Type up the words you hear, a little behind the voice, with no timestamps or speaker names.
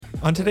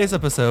On today's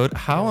episode,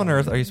 how on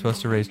earth are you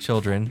supposed to raise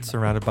children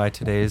surrounded by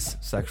today's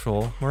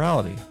sexual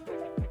morality?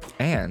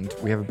 And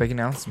we have a big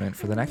announcement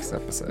for the next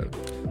episode.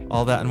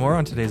 All that and more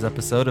on today's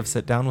episode of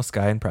Sit Down with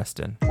Sky and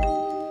Preston.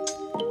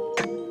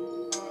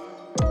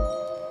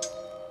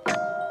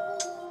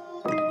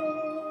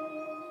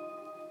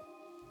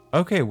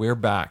 Okay, we're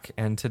back,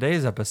 and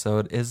today's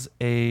episode is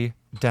a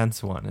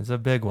dense one. It's a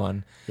big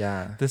one.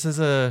 Yeah. This is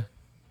a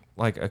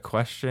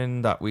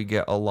question that we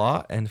get a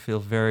lot and feel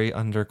very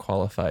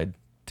underqualified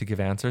to give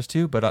answers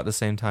to, but at the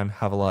same time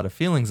have a lot of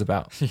feelings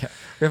about. Yeah.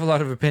 We have a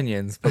lot of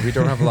opinions, but we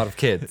don't have a lot of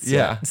kids.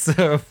 Yeah.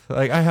 So,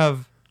 I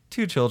have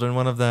two children.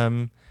 One of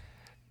them,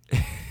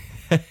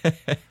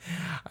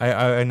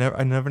 I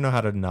never know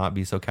how to not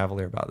be so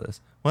cavalier about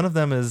this. One of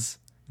them is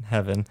in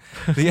heaven.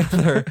 The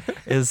other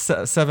is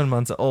 7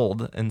 months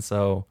old, and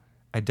so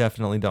I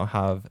definitely don't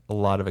have a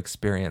lot of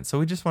experience. So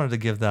we just wanted to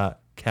give that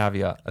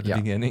caveat at the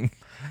beginning.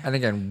 And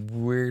again,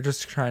 we're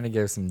just trying to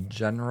give some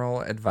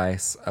general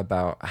advice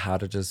about how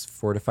to just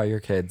fortify your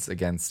kids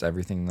against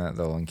everything that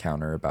they'll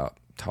encounter about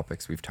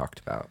topics we've talked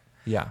about.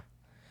 Yeah.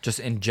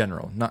 Just in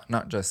general,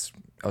 not just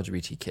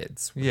LGBT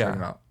kids. We're talking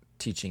about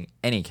teaching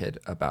any kid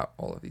about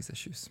all of these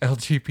issues.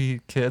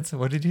 LGBT kids?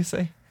 What did you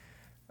say?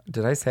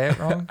 Did I say it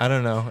wrong? I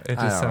don't know. It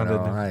just sounded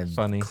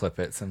funny. I clip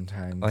it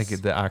sometimes.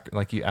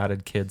 Like you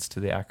added kids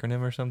to the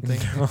acronym or something.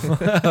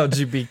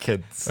 LGBT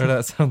kids. Or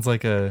that sounds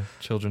like a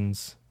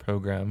children's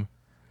program.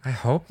 I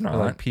hope not. Or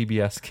like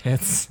PBS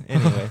Kids.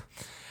 Anyway,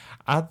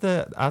 at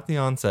the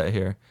onset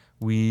here,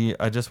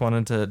 I just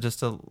wanted to,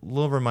 just a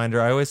little reminder.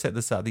 I always say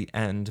this at the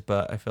end,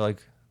 but I feel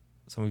like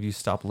some of you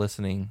stop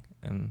listening,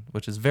 and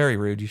which is very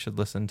rude. You should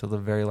listen to the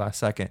very last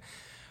second.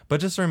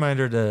 But just a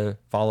reminder to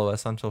follow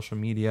us on social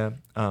media.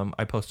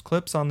 I post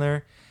clips on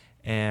there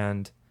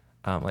and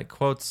like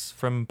quotes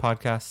from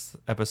podcast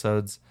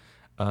episodes.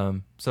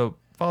 So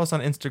follow us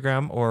on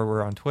Instagram, or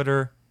we're on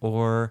Twitter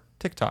or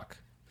TikTok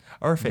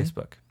or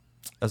Facebook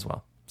as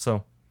well.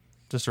 So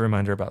just a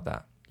reminder about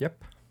that.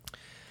 Yep.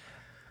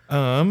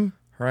 All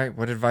right.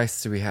 What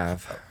advice do we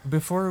have?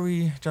 Before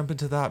we jump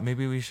into that,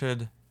 maybe we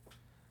should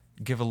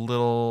give a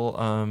little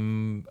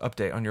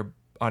update on your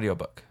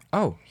audiobook.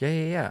 Oh,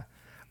 yeah.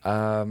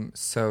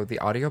 So the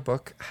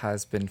audiobook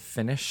has been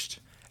finished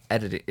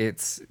edited.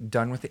 It's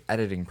done with the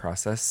editing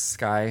process.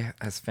 Sky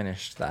has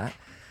finished that.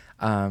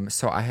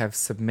 So I have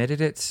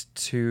submitted it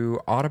to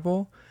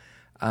Audible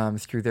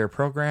through their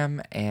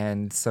program.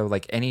 And so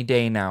like any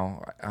day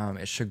now,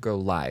 it should go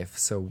live.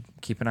 So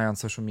keep an eye on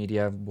social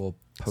media. We'll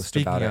post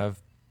about it. Speaking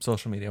of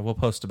social media, we'll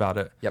post about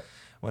it. Yep.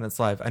 When it's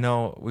live. I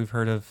know we've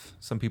heard of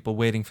some people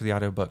waiting for the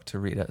audiobook to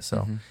read it.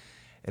 So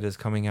it is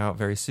coming out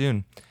very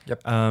soon.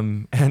 Yep.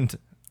 And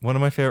one of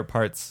my favorite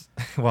parts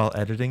while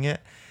editing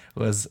it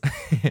was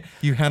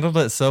you handled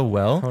it so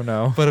well. Oh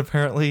no. But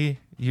apparently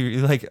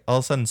you like all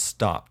of a sudden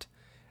stopped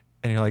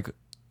and you're like,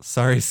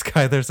 sorry,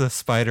 Sky, there's a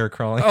spider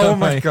crawling on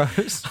my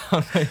gosh.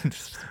 on my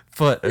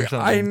foot or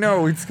something. I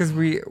know. It's because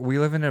we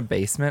live in a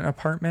basement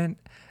apartment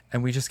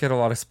and we just get a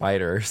lot of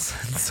spiders.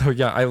 So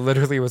yeah, I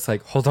literally was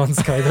like, hold on,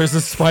 Sky, there's a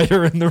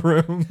spider in the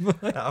room.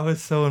 I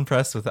was so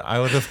impressed with it. I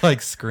would have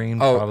like screamed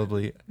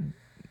probably.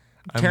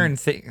 Karen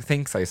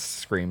thinks I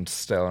screamed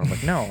still. And I'm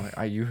like,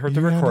 no, you heard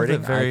the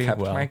recording. I kept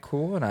my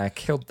cool and I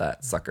killed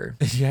that sucker.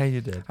 Yeah,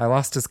 you did. I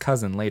lost his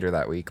cousin later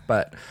that week,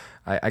 but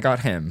I got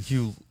him.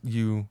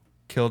 You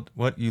killed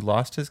what? You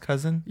lost his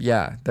cousin?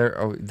 Yeah,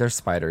 there's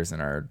spiders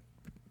in our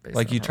basement.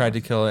 Like you tried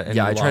to kill it and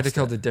I tried to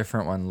kill the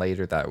different one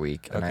later that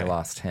week and I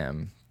lost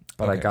him.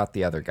 But I got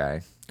the other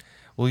guy.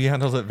 Well, you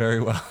handled it very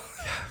well.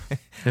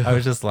 I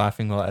was just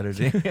laughing while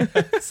editing.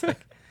 It's like,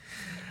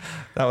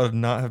 that would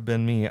not have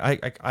been me.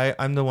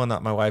 I'm the one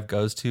that my wife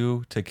goes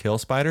to kill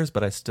spiders,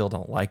 but I still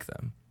don't like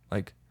them.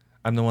 Like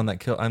I'm the one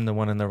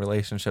in the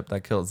relationship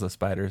that kills the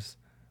spiders,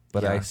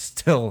 but I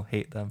still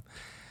hate them.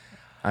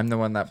 I'm the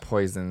one that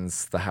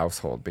poisons the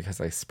household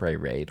because I spray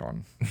Raid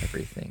on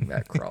everything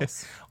that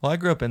crawls. Well, I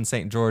grew up in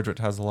St. George, which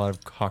has a lot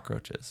of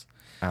cockroaches.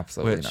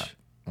 Absolutely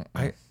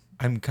not.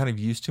 I'm kind of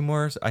used to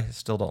more. I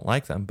still don't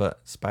like them, but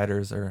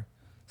spiders are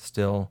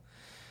still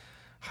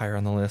higher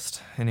on the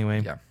list.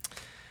 Anyway. Yeah.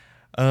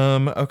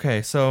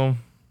 Okay, so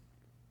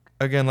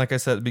again, like I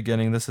said at the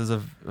beginning, this is a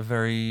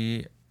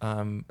very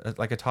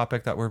like a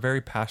topic that we're very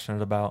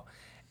passionate about,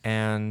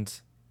 and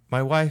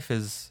my wife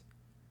is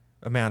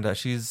Amanda.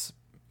 She's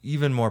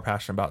even more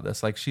passionate about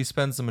this. Like she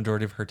spends the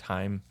majority of her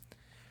time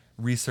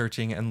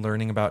researching and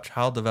learning about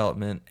child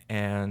development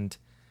and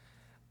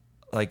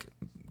like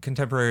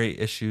contemporary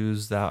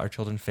issues that our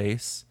children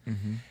face.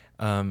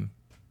 And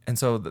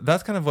so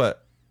that's kind of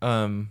what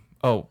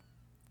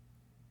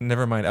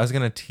never mind. I was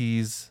gonna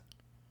tease.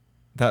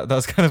 That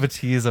was kind of a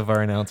tease of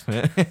our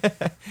announcement.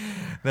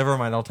 Never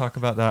mind. I'll talk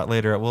about that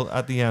later.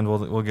 At the end,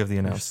 we'll give the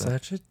announcement. You're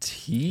such a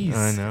tease.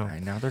 I know.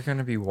 Now they're going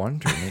to be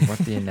wondering what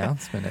the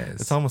announcement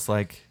is. It's almost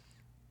like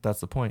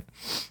that's the point.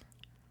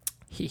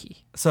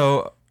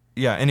 So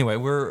yeah. Anyway,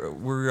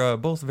 we're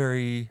both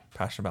very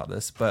passionate about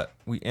this, but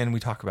we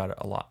talk about it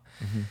a lot.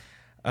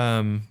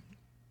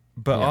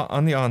 But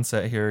on the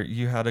onset here,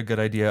 you had a good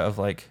idea of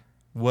like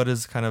what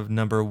is kind of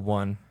number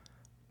one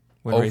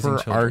when raising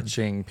children?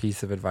 Overarching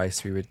piece of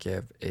advice we would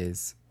give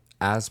is,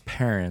 as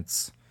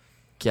parents,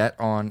 get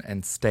on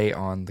and stay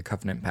on the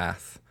covenant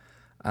path.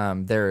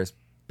 There is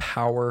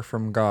power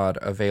from God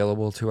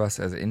available to us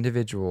as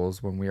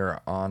individuals when we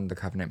are on the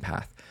covenant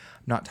path.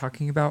 I'm not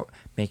talking about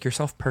make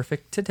yourself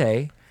perfect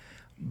today,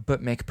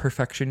 but make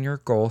perfection your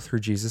goal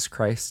through Jesus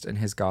Christ and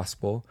his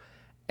gospel,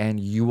 and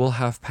you will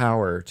have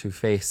power to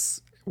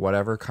face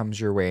whatever comes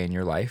your way in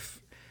your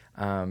life.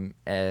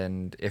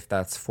 And if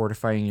that's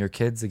fortifying your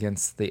kids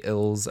against the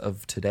ills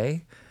of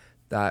today,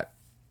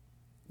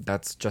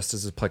 that's just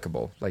as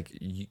applicable. Like,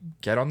 you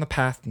get on the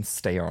path and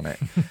stay on it,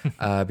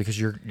 because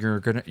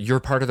you're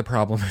part of the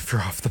problem if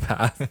you're off the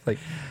path. Like,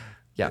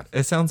 yeah,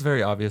 it sounds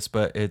very obvious,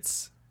 but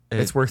it's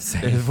worth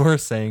saying. It's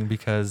worth saying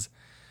because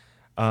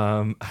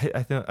I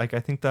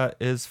think that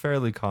is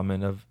fairly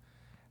common, of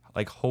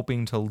like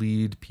hoping to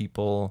lead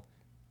people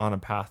on a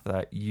path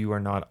that you are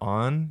not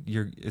on.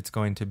 It's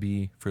going to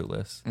be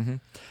fruitless. Mm-hmm.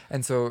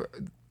 And so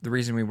the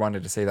reason we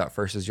wanted to say that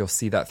first is you'll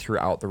see that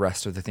throughout the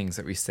rest of the things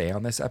that we say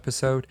on this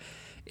episode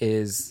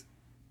is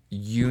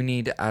you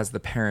need, as the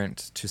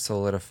parent, to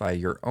solidify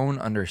your own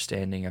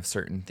understanding of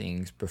certain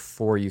things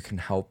before you can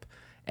help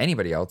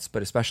anybody else,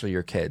 but especially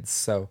your kids.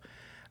 So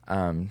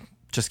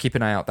just keep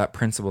an eye out. That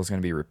principle is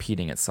going to be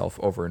repeating itself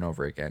over and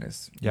over again.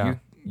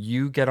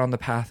 You get on the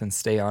path and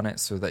stay on it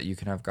so that you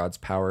can have God's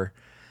power.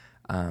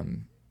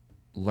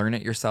 Learn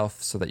it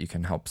yourself so that you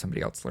can help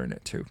somebody else learn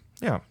it too.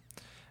 Yeah.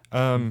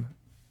 And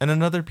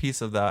another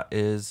piece of that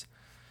is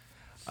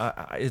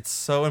it's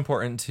so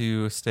important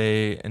to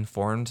stay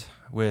informed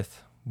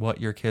with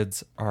what your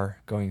kids are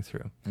going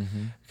through.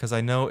 Because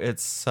I know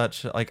it's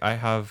such, like, I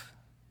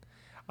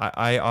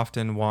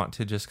often want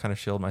to just kind of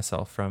shield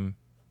myself from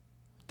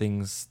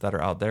things that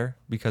are out there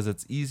because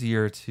it's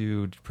easier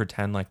to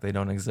pretend like they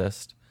don't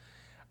exist.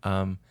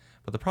 But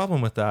the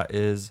problem with that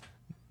is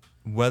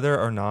whether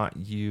or not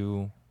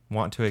you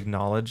want to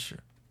acknowledge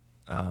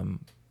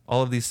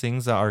all of these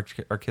things that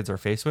our kids are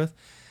faced with,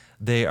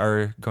 they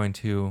are going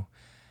to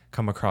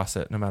come across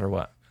it no matter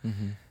what.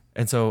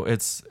 And so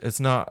it's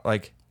not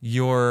like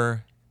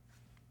your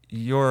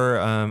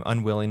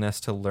unwillingness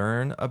to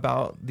learn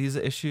about these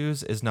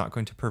issues is not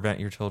going to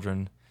prevent your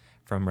children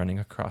from running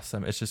across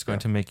them. It's just going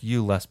to make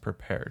you less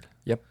prepared.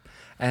 Yep.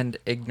 And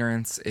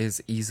ignorance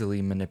is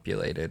easily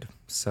manipulated.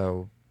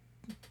 So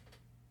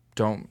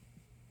don't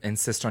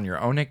insist on your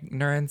own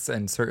ignorance,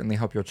 and certainly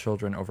help your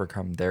children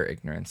overcome their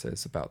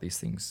ignorances about these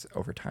things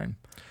over time.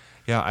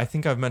 Yeah, I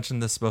think I've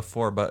mentioned this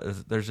before,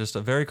 but there's just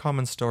a very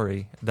common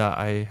story that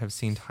I have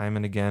seen time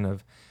and again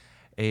of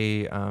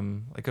a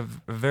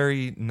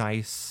very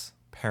nice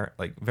parent,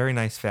 like very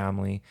nice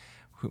family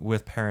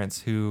with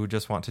parents who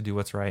just want to do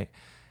what's right.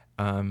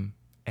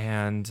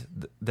 And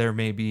there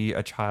may be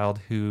a child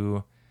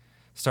who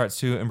starts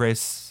to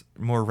embrace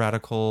more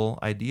radical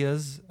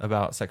ideas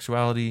about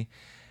sexuality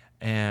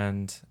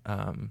and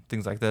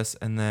things like this,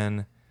 and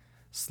then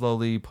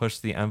slowly push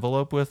the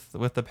envelope with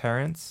the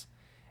parents.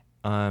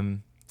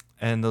 And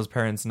those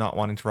parents, not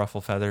wanting to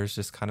ruffle feathers,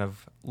 just kind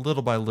of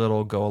little by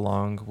little go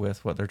along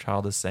with what their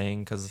child is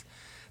saying because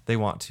they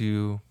want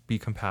to be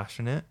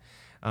compassionate,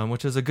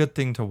 which is a good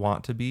thing to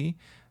want to be.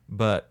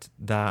 But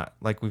that,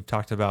 like we've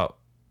talked about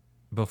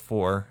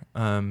before,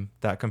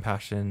 that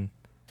compassion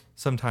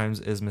sometimes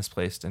is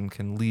misplaced and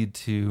can lead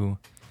to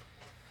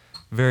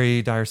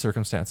very dire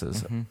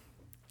circumstances.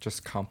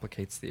 Just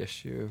complicates the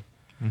issue.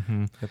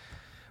 Yep.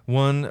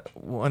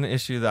 One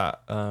issue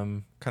that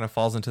kind of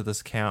falls into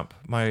this camp,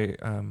 my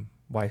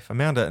wife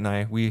Amanda and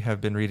I, we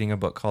have been reading a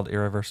book called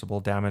Irreversible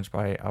Damage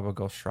by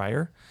Abigail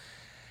Shrier,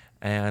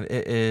 and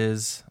it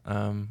is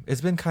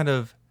it's been kind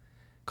of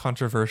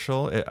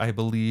controversial. I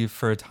believe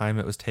for a time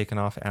it was taken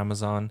off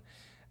Amazon,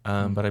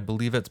 but I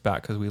believe it's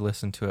back because we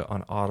listened to it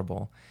on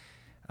Audible.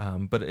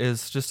 But it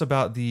is just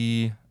about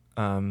the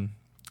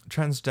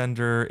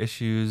transgender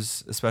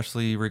issues,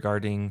 especially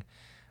regarding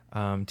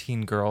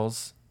teen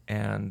girls,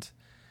 and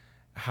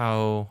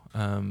how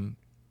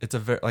it's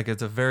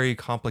a very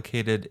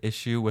complicated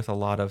issue with a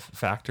lot of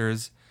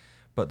factors,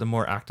 but the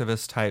more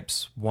activist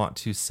types want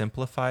to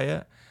simplify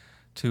it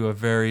to a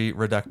very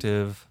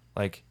reductive,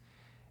 like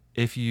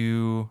if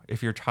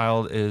your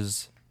child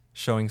is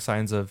showing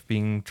signs of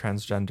being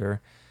transgender,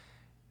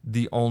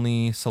 the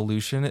only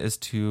solution is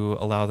to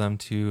allow them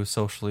to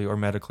socially or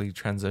medically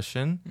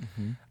transition.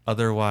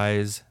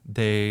 Otherwise,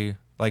 they,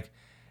 like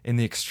in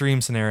the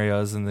extreme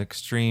scenarios and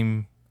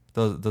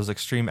those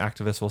extreme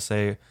activists will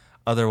say,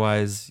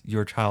 otherwise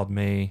your child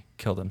may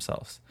kill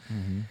themselves.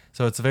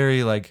 So it's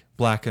very like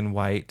black and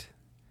white.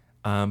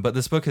 But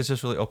this book has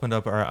just really opened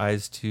up our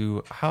eyes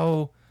to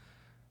how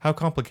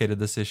complicated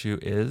this issue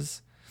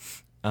is,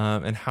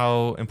 and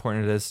how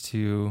important it is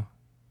to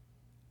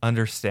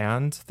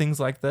understand things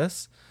like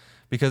this,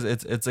 because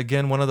it's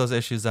again one of those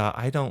issues that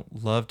I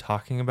don't love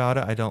talking about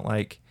it. I don't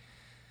like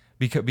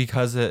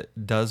because it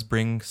does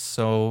bring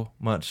so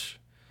much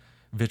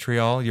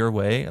vitriol your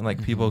way, and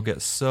like people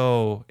get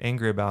so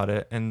angry about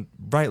it, and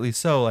rightly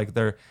so. Like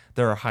there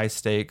are high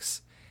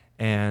stakes,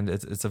 and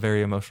it's a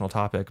very emotional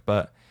topic,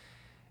 but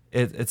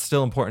it's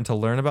still important to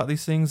learn about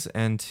these things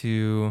and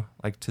to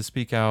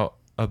speak out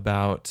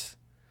about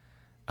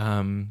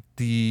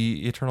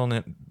the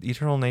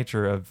eternal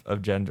nature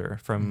of gender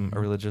from a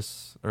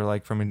religious or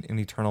like from an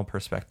eternal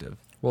perspective.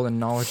 Well, and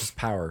knowledge is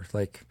power.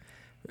 Like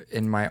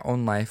in my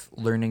own life,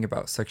 learning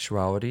about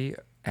sexuality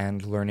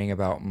and learning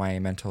about my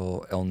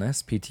mental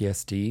illness,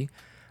 PTSD,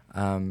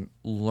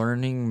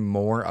 learning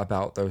more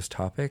about those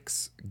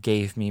topics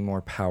gave me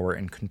more power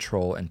and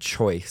control and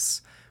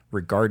choice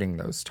regarding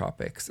those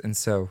topics. And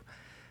so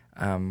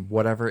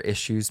whatever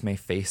issues may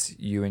face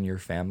you and your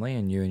family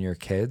and you and your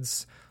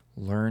kids,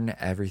 learn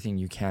everything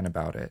you can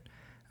about it.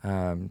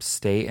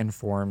 Stay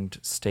informed,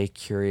 stay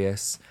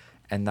curious,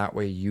 and that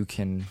way you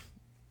can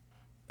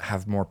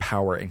have more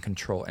power and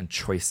control and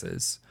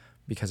choices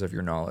because of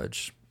your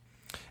knowledge.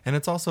 And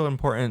it's also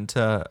important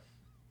to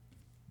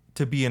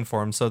be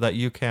informed so that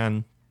you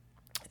can,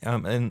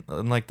 in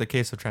like the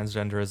case of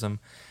transgenderism,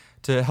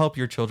 to help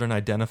your children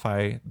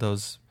identify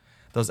those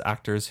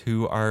actors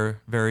who are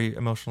very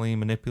emotionally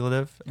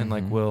manipulative and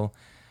like will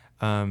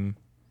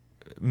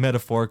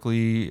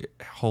metaphorically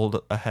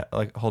hold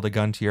a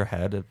gun to your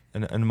head,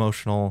 an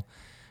emotional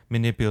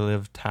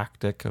manipulative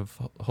tactic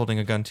of holding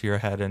a gun to your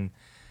head and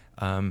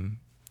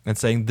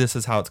saying this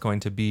is how it's going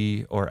to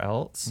be or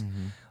else.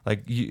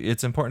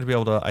 It's important to be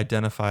able to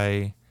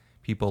identify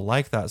people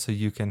like that so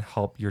you can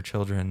help your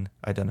children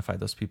identify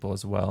those people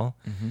as well.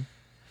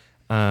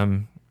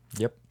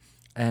 Yep.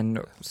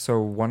 And so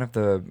one of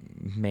the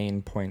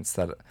main points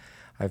that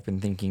I've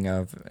been thinking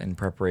of in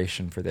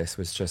preparation for this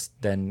was just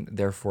then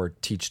therefore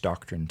teach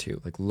doctrine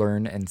too. Like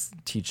learn and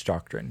teach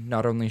doctrine.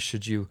 Not only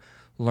should you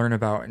learn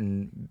about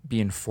and be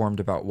informed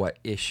about what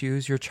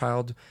issues your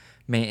child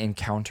may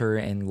encounter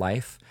in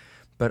life,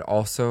 but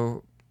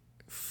also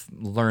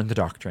learn the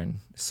doctrine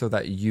so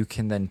that you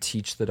can then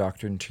teach the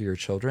doctrine to your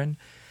children.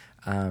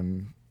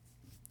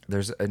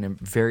 There's a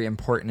very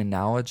important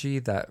analogy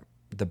that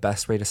the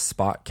best way to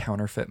spot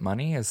counterfeit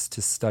money is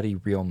to study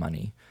real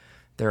money.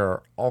 There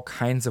are all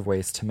kinds of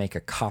ways to make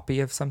a copy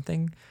of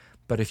something,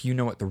 but if you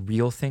know what the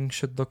real thing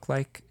should look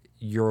like,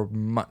 you're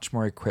much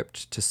more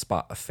equipped to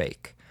spot a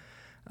fake.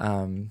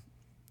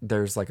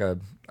 There's like a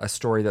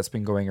story that's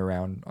been going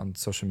around on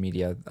social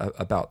media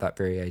about that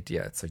very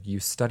idea. It's like you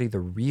study the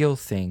real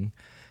thing,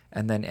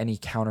 and then any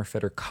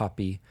counterfeit or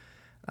copy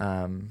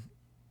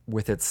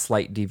with its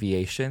slight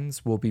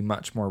deviations will be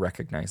much more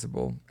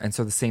recognizable. And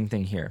so the same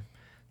thing here.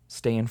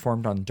 Stay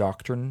informed on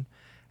doctrine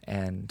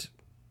and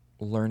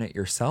learn it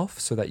yourself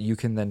so that you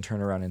can then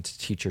turn around and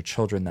teach your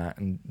children that,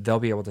 and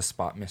they'll be able to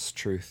spot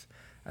mistruth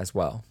as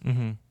well.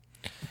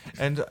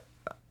 And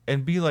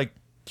be like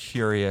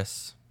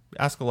curious.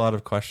 Ask a lot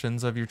of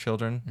questions of your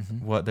children,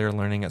 what they're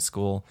learning at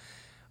school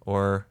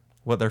or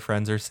what their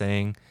friends are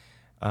saying.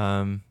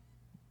 And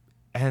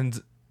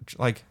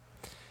like,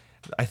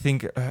 I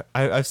think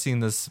I've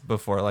seen this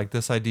before, like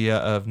this idea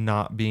of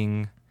not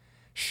being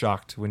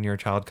shocked when your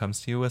child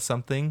comes to you with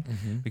something,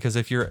 because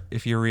if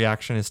your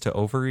reaction is to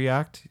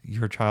overreact,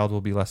 your child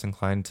will be less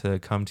inclined to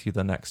come to you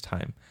the next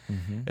time.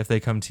 If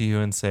they come to you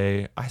and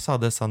say, I saw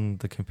this on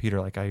the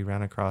computer, like I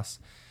ran across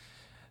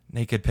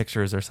naked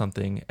pictures or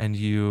something, and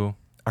you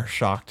are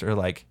shocked or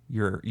like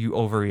you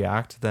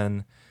overreact,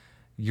 then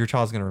your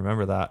child's going to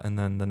remember that, and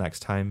then the next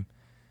time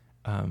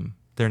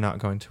they're not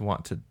going to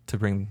want to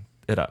bring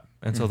it up,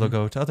 and so they'll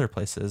go to other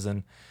places.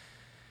 And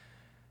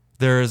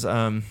there's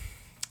our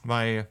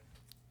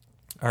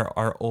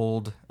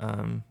old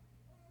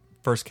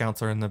first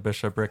counselor in the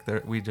bishopric,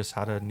 there we just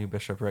had a new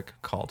bishopric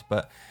called,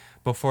 but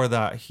before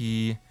that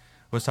he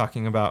was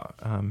talking about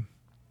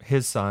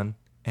his son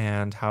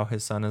and how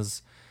his son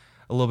is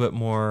a little bit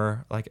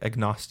more like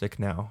agnostic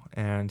now,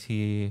 and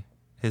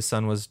his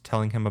son was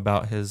telling him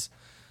about his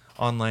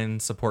online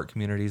support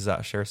communities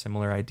that share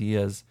similar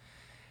ideas,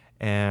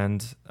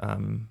 and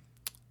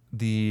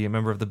the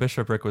member of the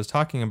bishopric was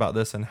talking about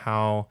this and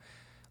how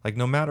like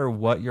no matter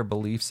what your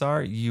beliefs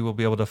are, you will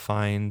be able to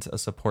find a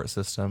support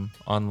system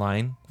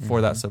online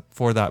for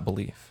that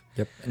belief.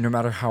 Yep. No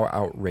matter how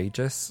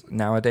outrageous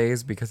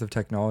nowadays because of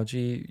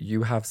technology,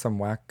 you have some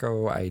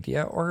wacko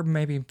idea or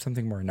maybe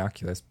something more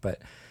innocuous,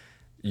 but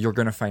you're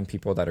going to find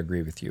people that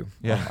agree with you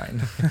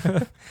online.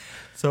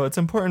 So it's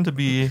important to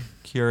be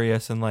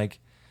curious and like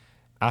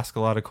ask a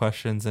lot of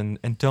questions and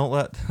don't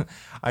let,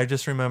 I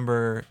just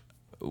remember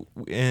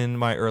in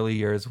my early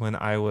years when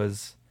I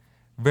was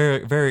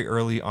very, very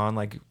early on,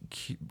 like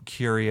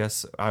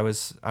curious, I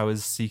was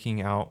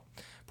seeking out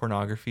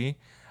pornography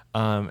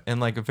in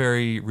like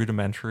very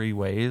rudimentary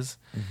ways.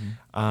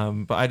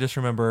 But I just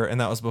remember,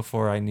 and that was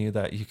before I knew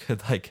that you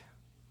could like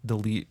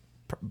delete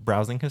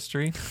browsing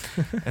history.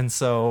 And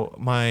so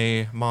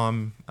my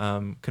mom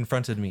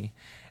confronted me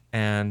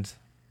and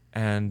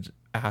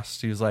asked,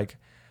 she was like,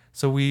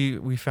 so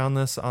we found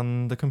this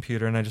on the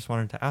computer and I just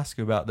wanted to ask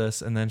you about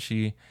this. And then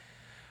she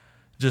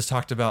just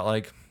talked about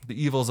like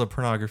the evils of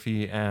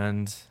pornography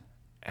and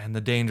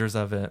the dangers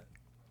of it.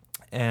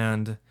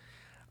 And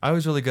I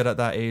was really good at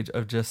that age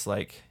of just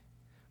like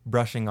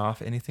brushing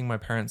off anything my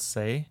parents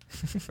say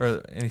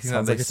or anything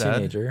that Sounds they like a said.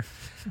 teenager.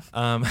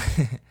 Um,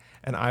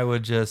 and I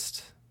would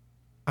just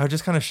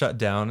kind of shut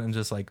down and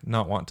just like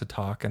not want to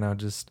talk. And I would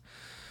just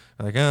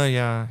be like, oh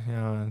yeah,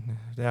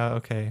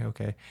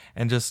 okay.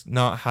 And just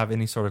not have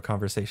any sort of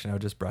conversation. I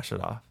would just brush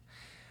it off.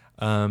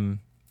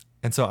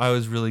 And so I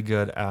was really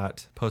good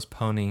at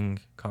postponing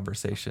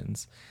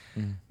conversations.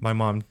 My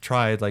mom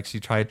tried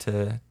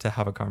to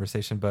have a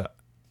conversation, but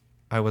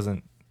I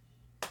wasn't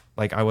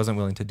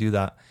willing to do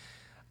that.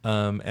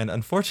 And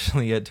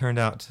unfortunately it turned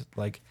out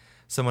like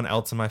someone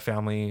else in my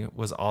family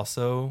was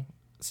also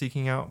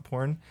seeking out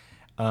porn.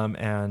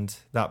 And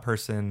that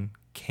person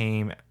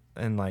came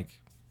and like,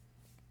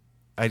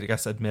 I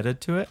guess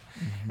admitted to it.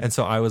 And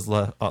so I was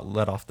let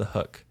off the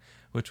hook,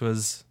 which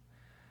was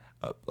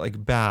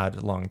like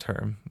bad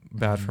long-term,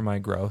 bad for my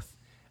growth.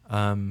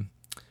 And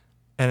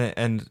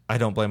I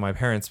don't blame my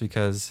parents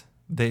because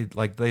they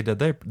did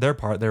their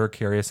part. They were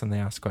curious and they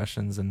asked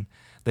questions and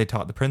they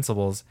taught the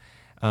principles.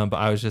 But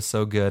I was just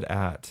so good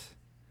at,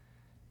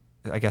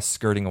 I guess,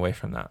 skirting away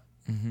from that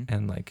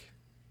and like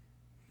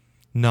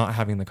not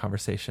having the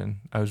conversation.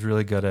 I was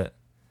really good at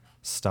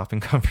stopping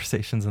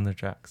conversations in their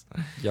tracks.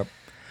 Yep.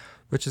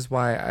 Which is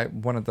why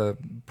one of the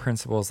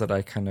principles that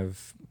I kind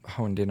of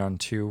honed in on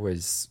too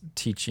was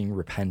teaching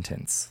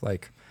repentance.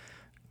 Like,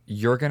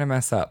 you're going to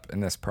mess up in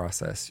this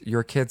process.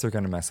 Your kids are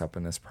going to mess up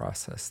in this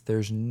process.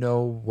 There's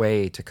no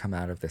way to come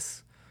out of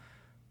this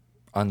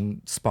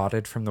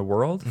unspotted from the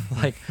world.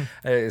 Like,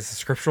 it's a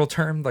scriptural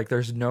term. Like,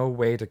 there's no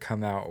way to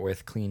come out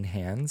with clean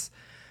hands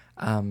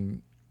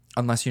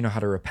unless you know how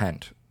to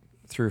repent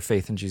through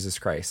faith in Jesus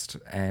Christ.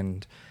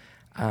 And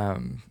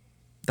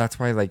that's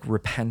why like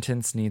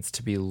repentance needs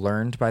to be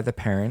learned by the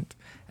parent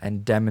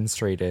and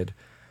demonstrated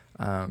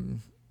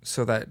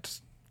so that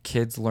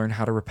kids learn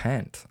how to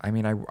repent. I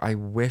mean, I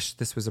wish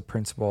this was a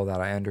principle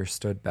that I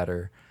understood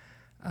better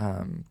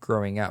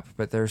growing up,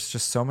 but there's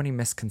just so many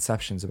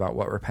misconceptions about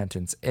what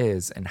repentance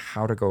is and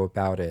how to go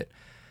about it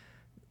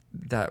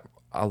that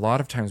a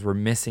lot of times we're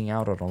missing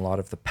out on a lot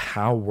of the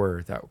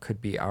power that could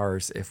be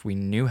ours if we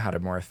knew how to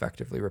more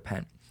effectively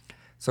repent.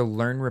 So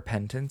learn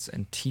repentance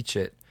and teach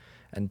it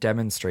and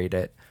demonstrate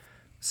it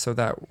so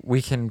that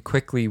we can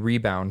quickly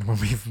rebound when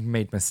we've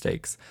made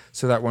mistakes,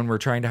 so that when we're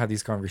trying to have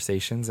these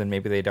conversations and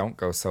maybe they don't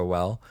go so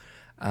well,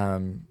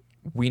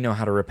 we know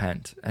how to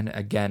repent and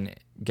again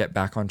get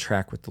back on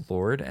track with the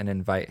Lord and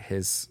invite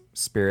his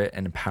spirit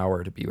and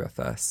power to be with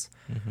us.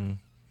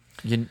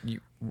 You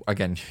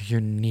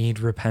need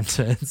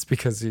repentance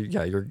because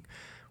we're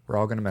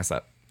all going to mess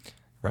up.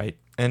 Right.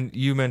 And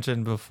you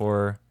mentioned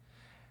before,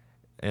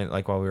 and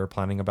like while we were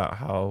planning, about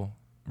how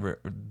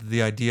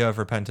the idea of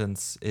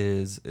repentance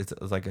it's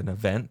like an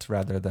event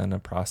rather than a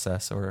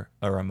process or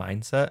a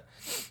mindset.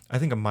 I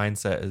think a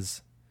mindset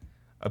is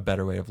a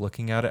better way of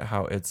looking at it.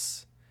 How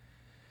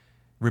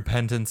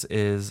repentance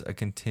is a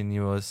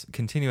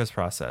continuous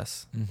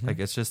process. Like,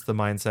 it's just the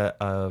mindset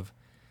of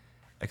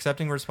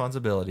accepting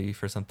responsibility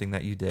for something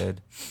that you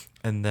did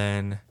and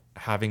then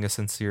having a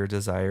sincere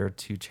desire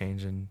to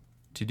change and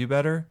to do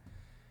better,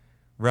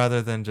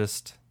 rather than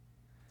just,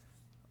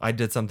 I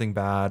did something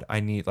bad, I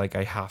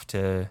have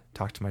to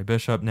talk to my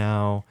bishop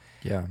now.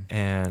 Yeah.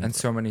 And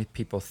so many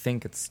people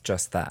think it's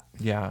just that.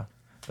 Yeah.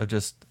 Of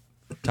just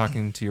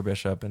talking to your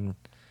bishop and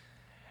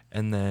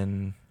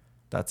then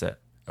that's it.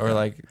 Or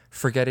like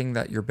forgetting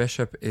that your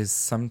bishop is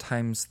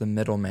sometimes the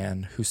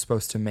middleman who's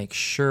supposed to make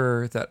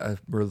sure that a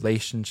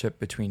relationship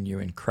between you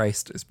and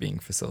Christ is being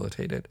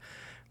facilitated.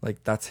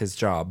 Like, that's his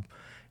job,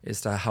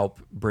 is to help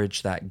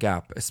bridge that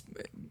gap,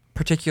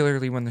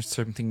 particularly when there's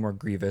something more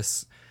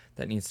grievous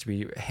that needs to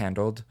be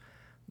handled.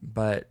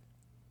 But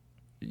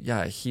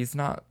yeah, he's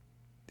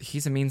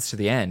a means to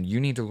the end. You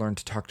need to learn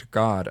to talk to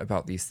God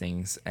about these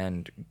things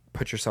and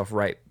put yourself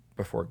right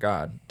before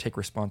God. Take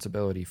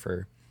responsibility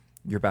for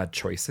your bad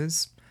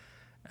choices,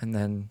 and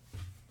then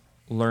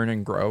learn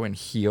and grow and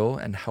heal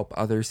and help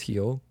others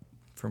heal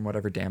from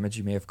whatever damage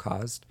you may have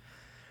caused.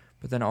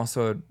 But then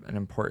also an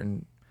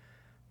important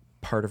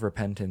part of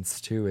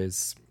repentance too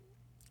is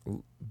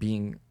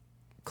being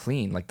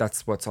clean. Like,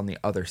 that's what's on the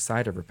other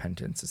side of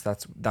repentance, is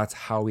that's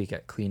how we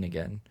get clean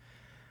again.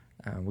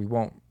 We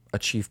won't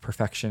achieve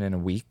perfection in a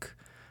week,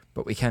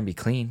 but we can be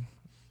clean,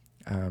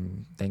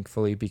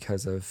 thankfully,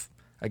 because of,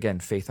 again,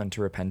 faith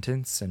unto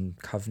repentance and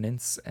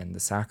covenants and the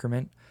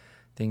sacrament,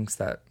 things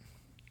that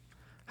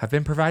have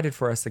been provided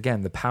for us.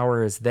 Again, the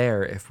power is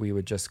there if we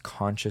would just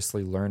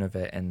consciously learn of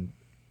it and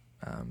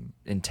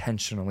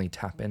intentionally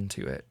tap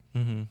into it.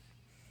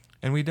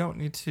 And we don't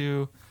need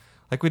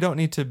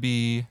to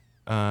be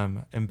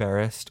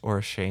embarrassed or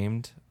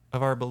ashamed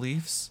of our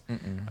beliefs.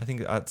 I think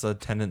that's a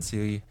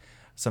tendency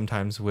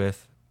sometimes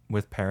with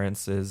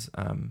parents is,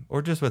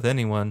 or just with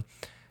anyone,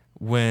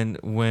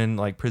 when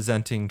like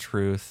presenting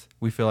truth,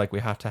 we feel like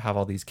we have to have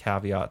all these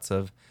caveats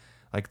of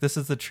like, this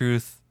is the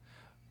truth,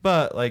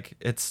 but like,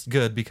 it's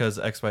good because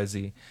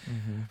XYZ.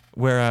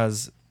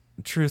 Whereas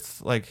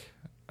truth, like,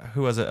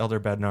 who was it? Elder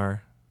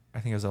Bednar, I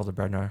think it was Elder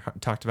Bednar,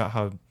 talked about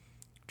how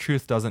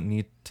truth doesn't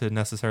need to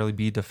necessarily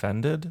be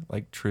defended.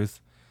 Like,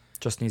 truth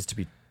just needs to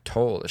be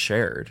told,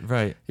 shared.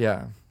 Right.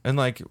 Yeah. And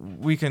like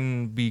we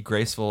can be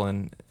graceful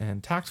and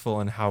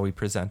tactful in how we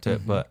present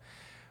it, but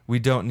we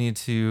don't need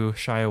to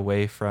shy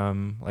away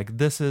from like,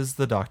 this is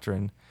the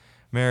doctrine.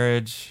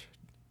 Marriage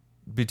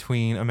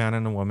between a man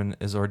and a woman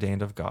is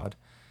ordained of God.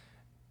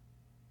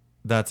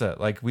 That's it.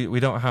 Like we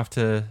don't have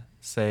to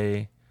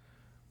say,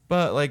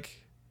 but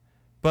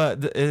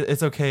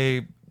it's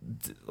okay.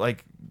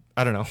 Like,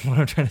 I don't know what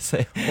I'm trying to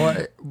say.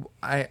 Well,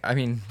 I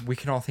mean, we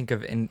can all think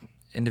of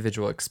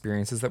individual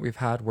experiences that we've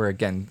had where,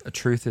 again, a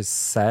truth is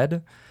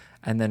said,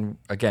 and then,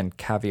 again,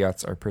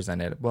 caveats are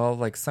presented. Well,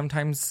 like,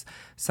 sometimes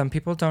some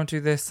people don't do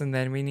this, and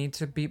then we need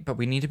to be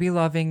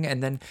loving,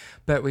 and then,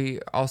 but we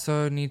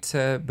also need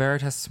to bear our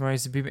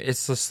testimonies to be,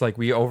 it's just like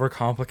we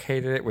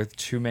overcomplicated it with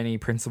too many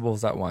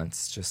principles at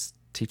once. Just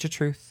teach a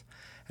truth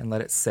and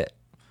let it sit.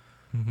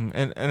 Mm-hmm.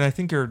 And I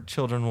think your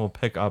children will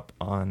pick up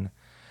on,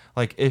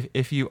 like,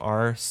 if you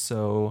are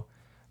so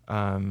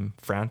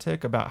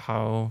frantic about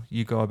how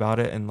you go about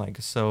it and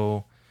like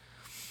so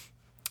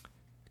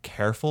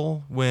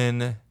careful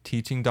when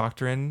teaching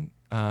doctrine,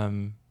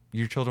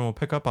 your children will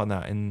pick up on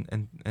that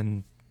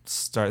and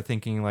start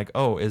thinking like,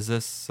 oh, is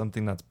this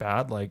something that's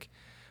bad? Like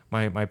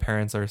my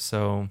parents are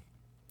so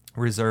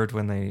reserved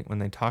when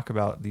they talk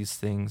about these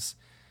things.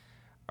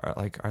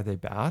 Are they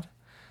bad?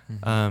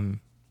 Mm-hmm.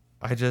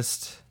 I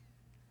just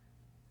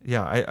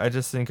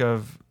think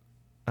of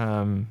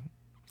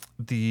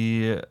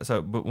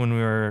but when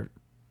we were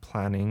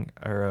planning,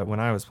 or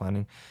when I was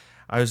planning,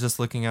 I was just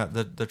looking at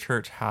the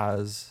church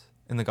has,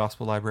 in the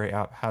Gospel Library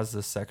app, has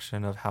this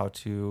section of how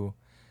to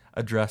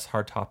address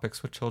hard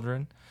topics with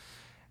children.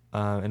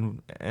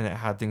 And it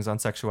had things on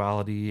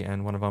sexuality,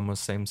 and one of them was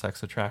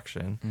same-sex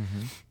attraction.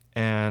 Mm-hmm.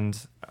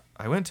 And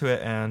I went to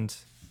it and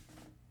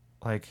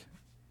like,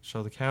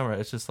 show the camera.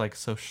 It's just like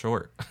so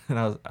short.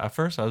 And at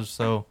first I was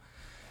so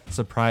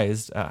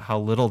surprised at how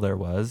little there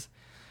was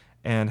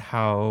and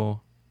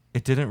how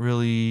it didn't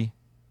really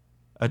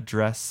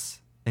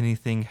address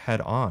anything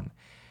head on.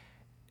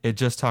 It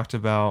just talked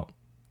about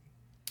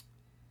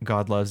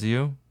God loves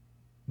you.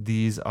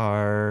 These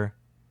are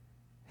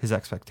his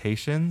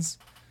expectations,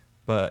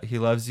 but he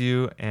loves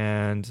you,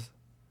 and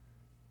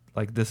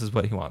like, this is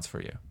what he wants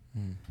for you.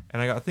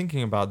 And I got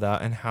thinking about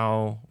that and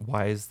how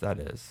wise that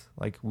is.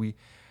 Like,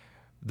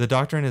 the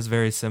doctrine is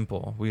very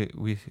simple.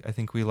 I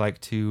think we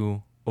like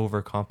to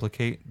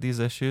overcomplicate these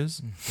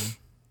issues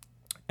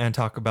and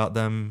talk about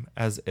them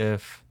as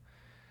if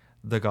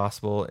the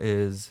gospel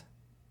is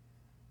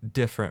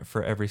different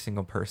for every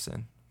single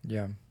person.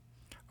 Yeah.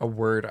 A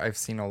word I've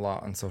seen a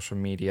lot on social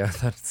media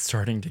that's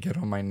starting to get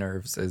on my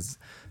nerves is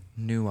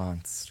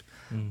nuanced.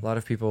 A lot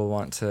of people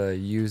want to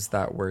use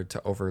that word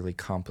to overly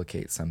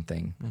complicate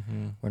something,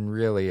 when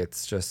really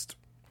it's just,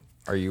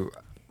 are you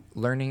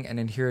learning and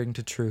adhering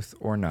to truth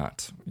or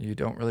not? You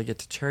don't really get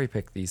to cherry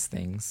pick these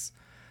things.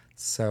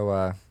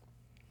 So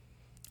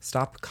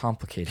stop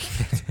complicating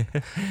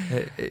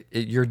it.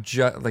 You're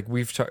just like,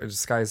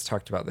 Sky's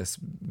talked about this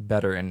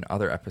better in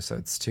other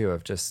episodes too,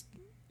 of just,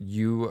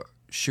 you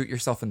shoot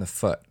yourself in the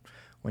foot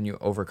when you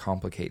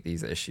overcomplicate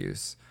these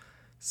issues.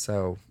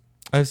 So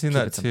I've seen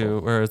that too,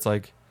 where it's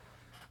like,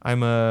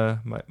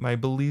 my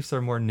beliefs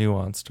are more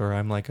nuanced, or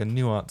I'm like a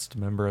nuanced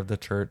member of the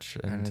church,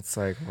 and it's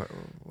like,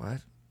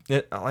 what?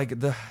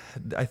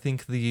 I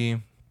think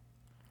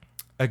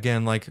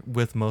again, like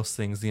with most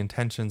things, the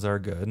intentions are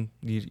good.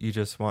 You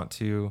just want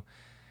to,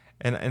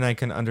 and I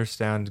can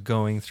understand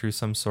going through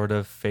some sort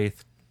of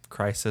faith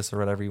crisis or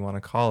whatever you want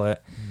to call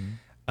it.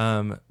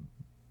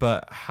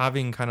 But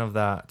having kind of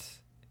that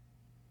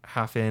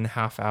half in,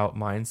 half out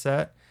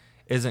mindset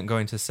isn't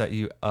going to set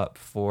you up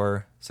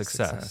for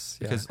success.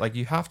 Because like,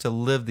 you have to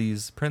live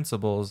these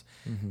principles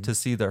to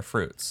see their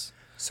fruits.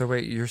 So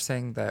wait, you're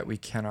saying that we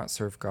cannot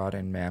serve God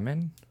and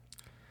mammon?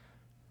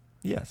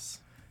 Yes.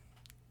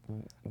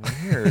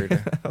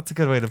 Weird. That's a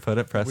good way to put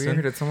it, Preston.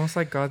 Weird. It's almost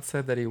like God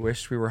said that he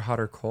wished we were hot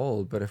or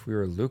cold, but if we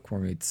were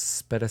lukewarm, he'd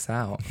spit us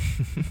out.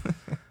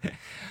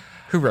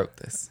 Who wrote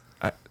this?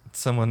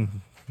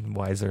 Someone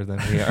wiser than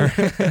we are.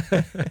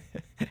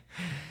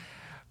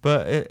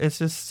 But it's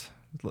just,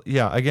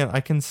 again, I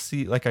can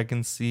see,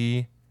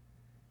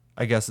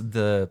 I guess,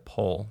 the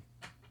pull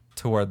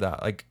toward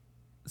that. Like,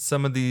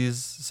 some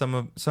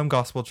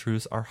gospel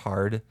truths are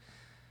hard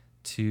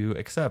to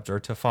accept or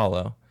to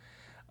follow.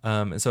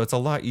 And so it's a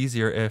lot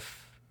easier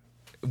if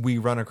we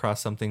run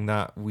across something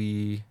that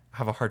we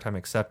have a hard time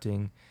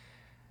accepting.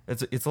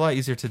 It's a lot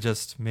easier to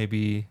just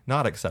maybe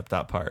not accept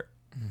that part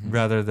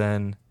rather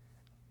than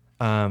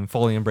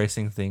fully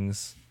embracing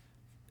things,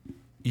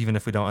 even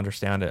if we don't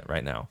understand it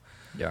right now.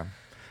 Yeah.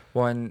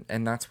 Well,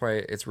 and that's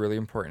why it's really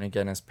important,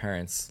 again, as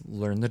parents,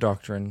 learn the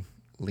doctrine,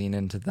 lean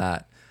into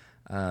that.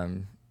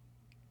 And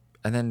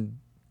then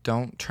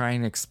don't try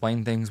and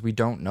explain things we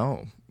don't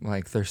know.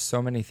 Like, there's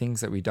so many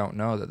things that we don't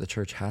know that the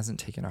church hasn't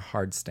taken a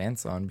hard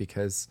stance on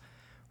because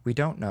we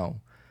don't know.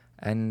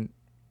 And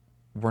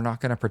we're not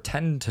going to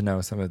pretend to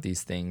know some of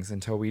these things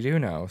until we do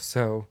know.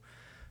 So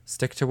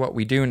stick to what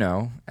we do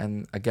know.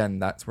 And again,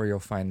 that's where you'll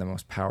find the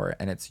most power.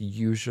 And it's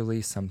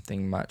usually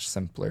something much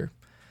simpler.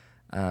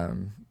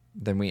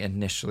 than we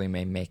initially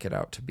may make it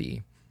out to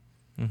be.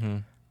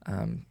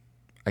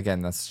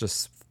 Again, that's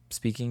just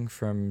speaking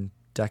from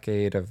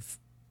decade of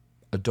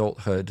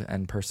adulthood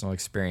and personal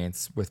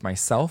experience with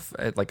myself,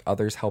 like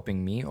others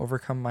helping me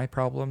overcome my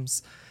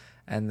problems,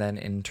 and then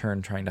in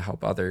turn trying to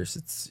help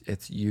others.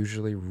 It's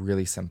usually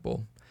really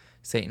simple.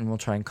 Satan will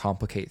try and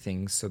complicate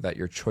things so that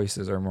your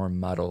choices are more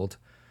muddled,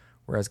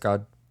 whereas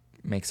God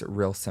makes it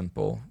real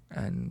simple,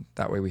 and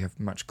that way we have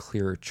much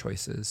clearer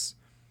choices.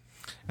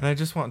 And I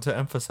just want to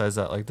emphasize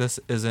that, like, this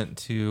isn't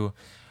to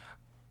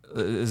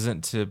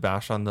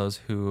bash on those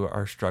who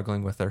are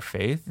struggling with their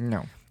faith.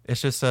 No.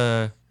 It's just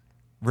a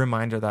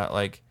reminder that,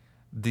 like,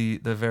 the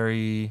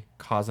very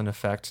cause and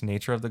effect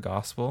nature of the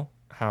gospel,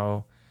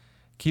 how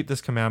keep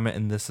this commandment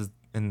and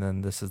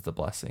then this is the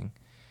blessing.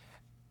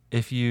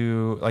 If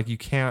you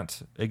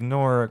can't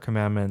ignore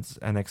commandments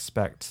and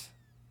expect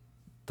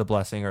the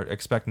blessing, or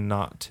expect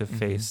not to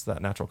face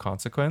that natural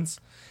consequence.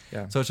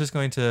 Yeah. So it's just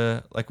going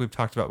to, like we've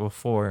talked about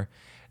before,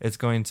 it's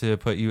going to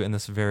put you in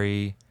this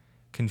very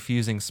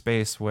confusing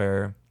space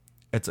where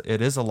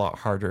it is a lot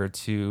harder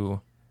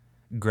to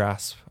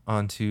grasp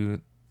onto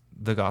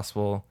the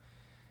gospel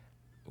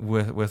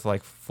with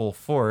like full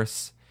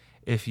force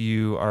if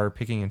you are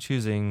picking and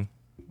choosing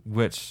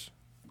which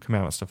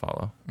commandments to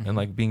follow and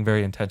like being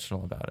very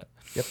intentional about it.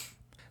 Yep.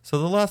 So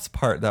the last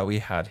part that we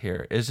had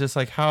here is just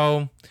like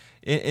how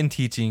in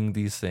teaching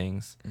these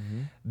things,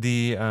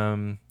 the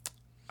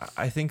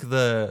I think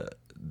the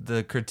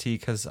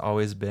critique has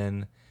always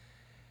been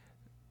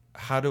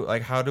how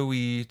do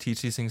we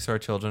teach these things to our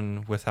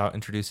children without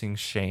introducing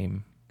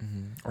shame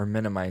or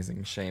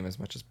minimizing shame as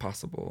much as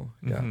possible.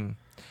 Yeah.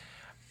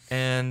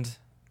 And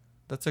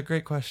that's a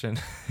great question.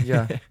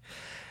 Yeah.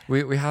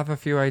 We have a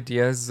few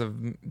ideas of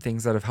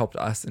things that have helped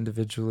us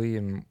individually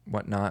and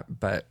whatnot,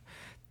 but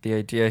the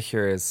idea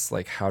here is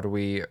like, how do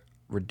we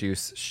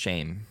reduce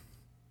shame?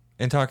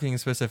 And talking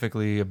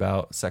specifically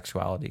about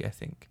sexuality, I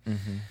think,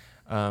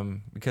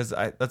 because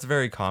that's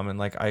very common.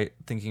 Like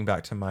thinking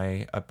back to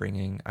my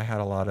upbringing, I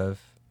felt a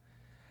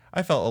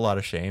lot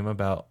of shame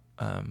about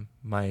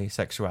my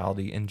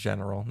sexuality in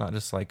general, not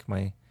just like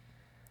my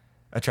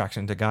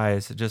attraction to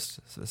guys, just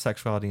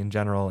sexuality in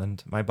general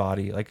and my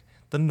body, like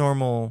the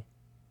normal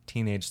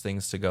teenage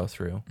things to go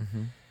through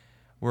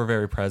were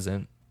very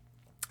present.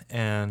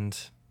 And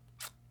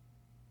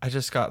I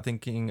just got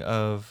thinking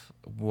of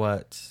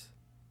what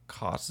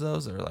caused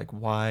those, or like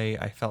why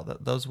I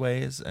felt those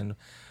ways, and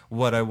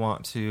what I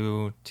want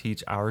to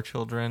teach our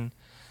children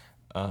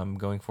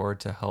going forward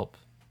to help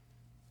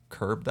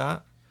curb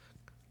that.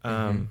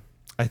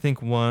 I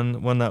think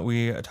one that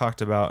we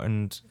talked about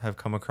and have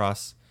come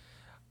across,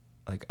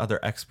 like other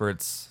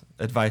experts'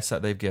 advice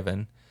that they've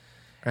given,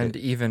 and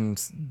even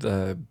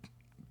the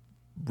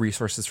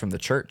resources from the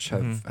church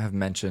have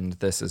mentioned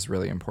this is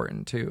really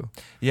important too.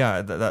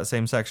 Yeah, that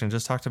same section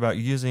just talked about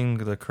using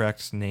the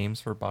correct names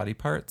for body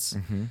parts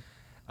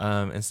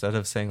instead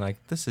of saying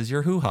like, this is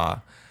your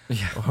hoo-ha.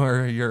 Yeah.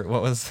 Or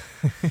what was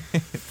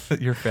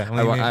your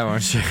family name? I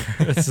won't share.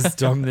 It's just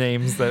dumb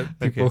names that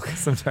people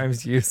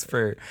sometimes use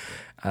for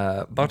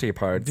body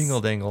parts.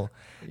 Dingle dangle.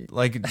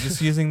 Like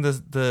just using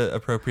the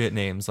appropriate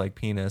names like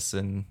penis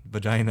and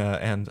vagina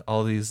and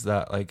all these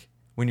that, like,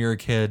 when you're a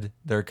kid,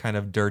 they're kind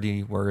of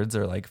dirty words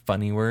or like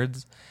funny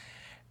words.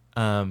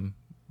 But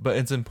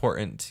it's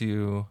important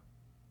to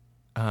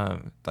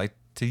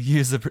to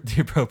use the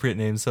appropriate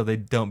names so they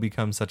don't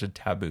become such a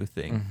taboo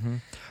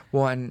thing.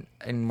 Well,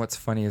 and what's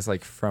funny is,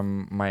 like,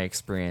 from my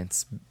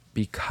experience,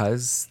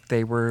 because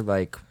they were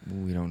like,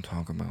 we don't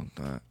talk about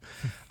that,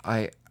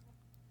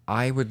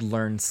 I would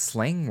learn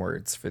slang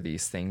words for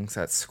these things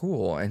at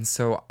school. And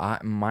so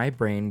my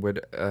brain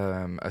would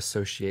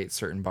associate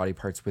certain body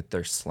parts with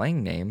their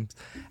slang names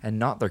and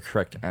not their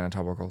correct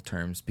anatomical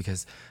terms,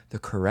 because the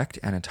correct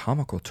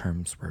anatomical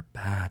terms were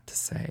bad to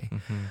say.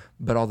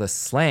 But all the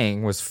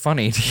slang was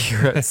funny to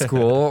hear at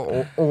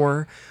school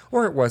or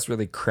it was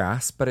really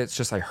crass, but it's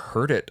just I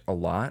heard it a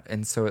lot.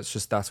 And so it's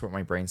just that's what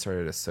my brain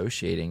started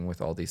associating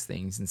with all these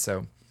things. And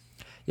so,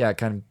 yeah, it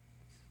kind of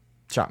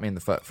shot me in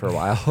the foot for a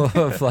while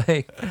of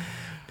like,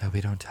 no, we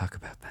don't talk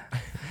about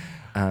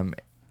that.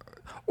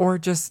 Or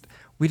just,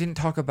 we didn't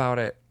talk about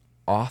it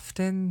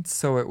often.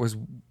 So it was,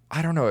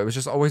 I don't know, it was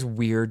just always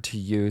weird to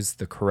use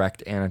the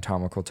correct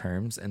anatomical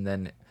terms. And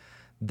then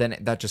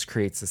that just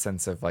creates a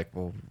sense of like,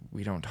 well,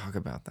 we don't talk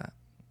about that.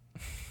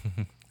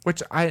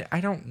 Which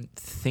I don't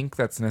think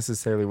that's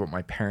necessarily what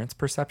my parents'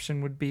 perception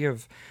would be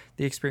of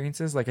the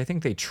experiences. Like, I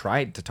think they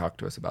tried to talk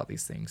to us about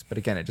these things. But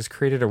again, it just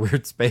created a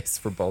weird space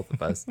for both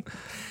of us.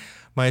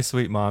 My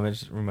sweet mom, it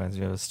just reminds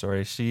me of a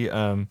story. She,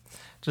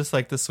 just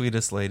like the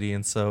sweetest lady,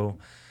 and so,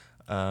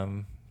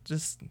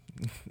 just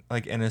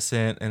like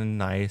innocent and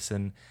nice,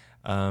 and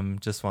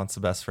just wants the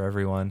best for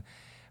everyone.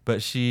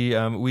 But she,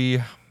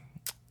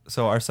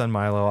 so our son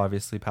Milo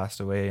obviously passed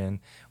away, and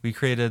we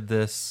created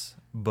this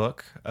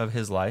book of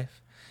his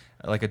life,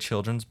 like a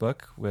children's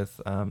book with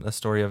a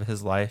story of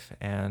his life.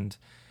 And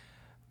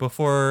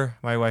before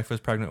my wife was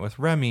pregnant with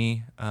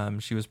Remy,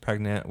 she was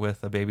pregnant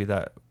with a baby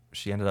that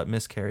she ended up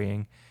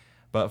miscarrying.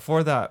 But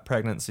for that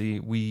pregnancy,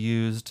 we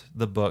used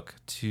the book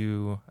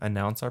to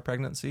announce our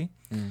pregnancy.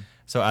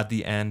 So at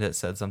the end, it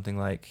said something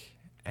like,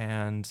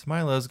 and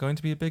Milo's going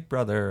to be a big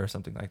brother or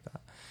something like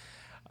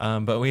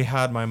that. But we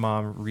had my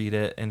mom read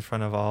it in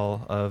front of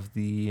all of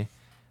the,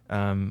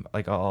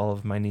 like all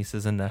of my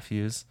nieces and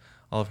nephews,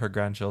 all of her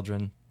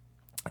grandchildren.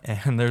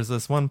 And there's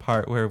this one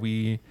part where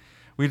we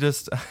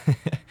just,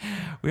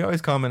 we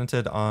always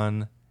commented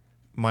on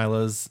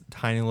Milo's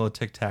tiny little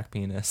Tic Tac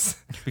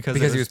penis because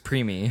he was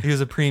preemie. He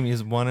was a preemie. He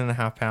was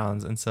 1.5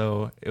 pounds, and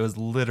so it was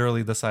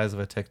literally the size of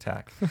a Tic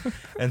Tac.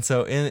 And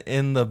so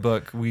in the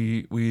book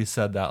we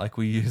said that, like,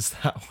 we used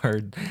that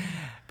word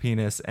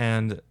penis.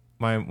 And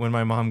when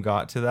my mom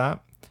got to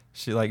that,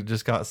 she like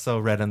just got so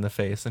red in the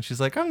face, and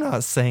she's like, I'm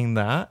not saying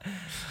that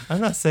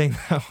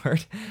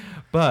word.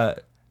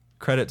 But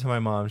credit to my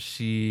mom,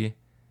 she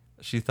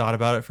thought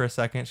about it for a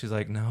second. She's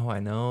like, no, I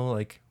know,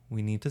 like,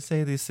 we need to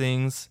say these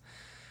things.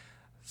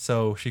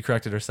 So she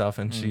corrected herself,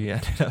 and she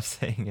ended up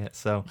saying it.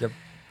 So, yep.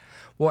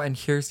 Well, and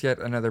here's yet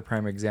another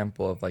prime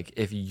example of, like,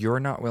 if you're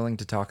not willing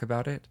to talk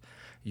about it,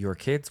 your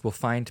kids will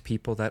find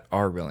people that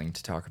are willing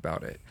to talk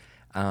about it.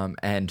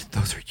 And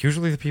those are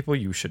usually the people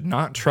you should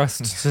not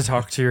trust to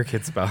talk to your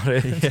kids about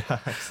it. Yeah,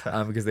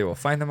 exactly. Because they will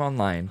find them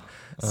online.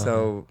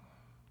 So,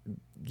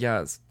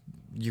 yeah,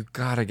 you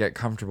gotta get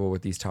comfortable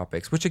with these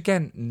topics, which,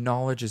 again,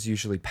 knowledge is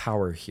usually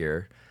power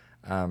here.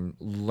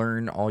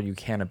 Learn all you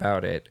can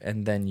about it,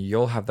 and then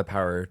you'll have the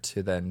power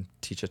to then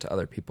teach it to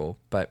other people.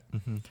 But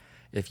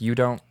if you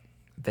don't,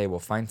 they will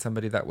find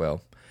somebody that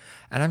will.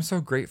 And I'm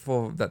so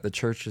grateful that the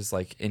church is,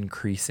 like,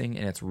 increasing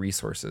in its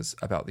resources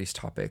about these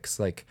topics.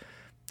 Like,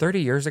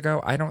 30 years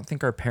ago, I don't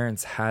think our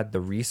parents had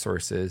the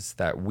resources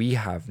that we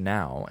have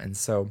now. And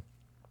so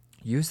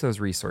use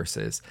those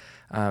resources.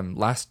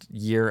 Last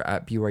year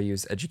at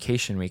BYU's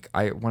Education Week,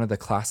 one of the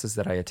classes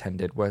that I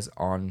attended was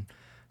on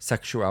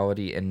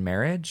sexuality in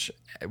marriage.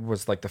 It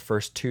was like the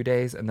first 2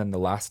 days, and then the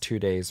last 2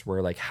 days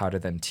were like how to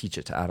then teach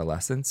it to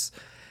adolescents.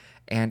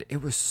 And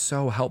it was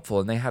so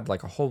helpful. And they had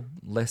like a whole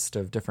list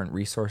of different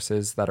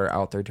resources that are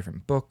out there,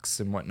 different books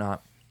and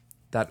whatnot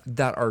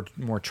that are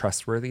more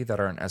trustworthy, that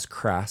aren't as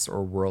crass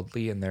or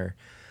worldly in their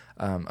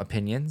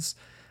opinions.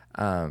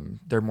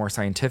 They're more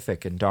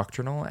scientific and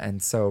doctrinal.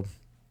 And so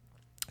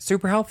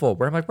super helpful,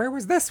 where I'm like, where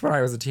was this when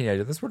I was a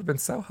teenager? This would have been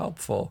so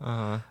helpful.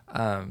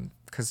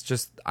 Because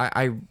just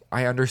I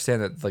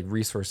understand that, like,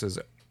 resources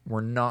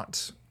were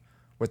not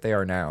what they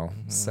are now.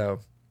 So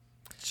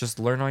just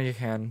learn all you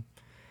can,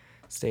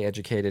 stay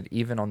educated,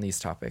 even on these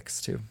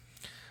topics too.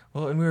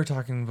 Well, and we were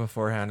talking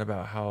beforehand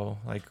about how,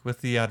 like,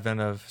 with the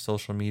advent of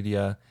social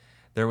media,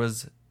 there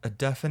was a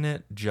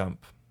definite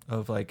jump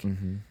of, like,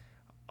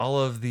 all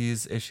of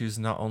these issues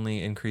not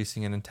only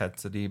increasing in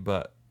intensity,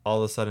 but all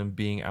of a sudden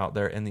being out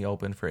there in the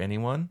open for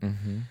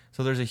anyone.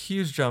 So there's a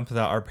huge jump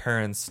that our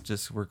parents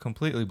just were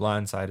completely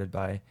blindsided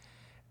by.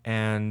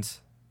 And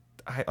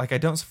I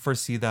don't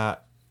foresee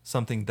that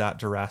something that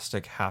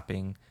drastic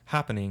happening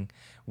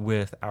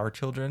with our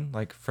children,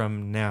 like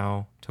from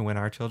now to when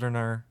our children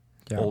are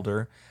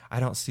older. I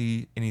don't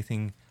see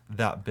anything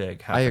that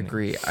big happening. I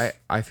agree.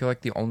 I feel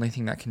like the only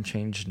thing that can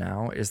change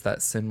now is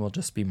that sin will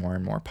just be more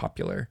and more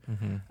popular,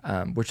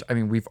 which, I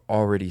mean, we've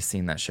already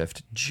seen that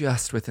shift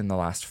just within the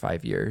last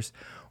 5 years.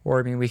 Or,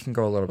 I mean, we can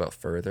go a little bit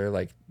further,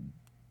 like,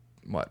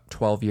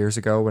 12 years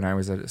ago when I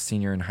was a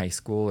senior in high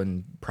school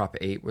and Prop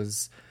 8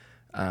 was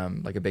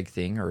like a big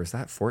thing, or is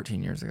that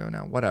 14 years ago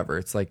now? Whatever.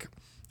 It's like,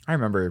 I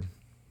remember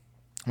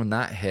when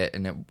that hit,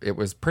 and it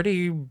was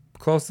pretty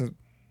close,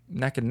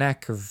 neck and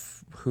neck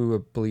of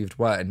who believed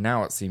what, and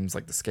now it seems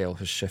like the scale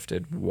has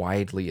shifted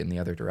widely in the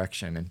other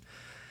direction. And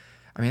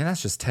I mean,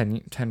 that's just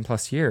 10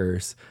 plus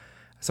years.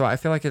 So I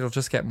feel like it'll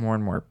just get more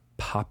and more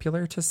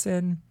popular to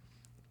sin,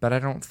 but I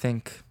don't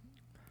think,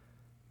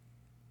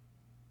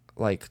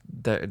 like,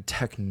 the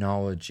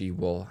technology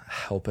will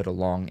help it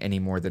along any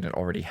more than it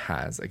already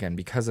has. Again,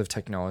 because of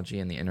technology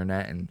and the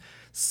internet and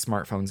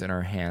smartphones in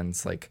our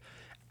hands, like,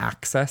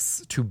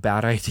 access to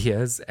bad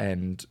ideas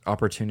and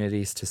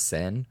opportunities to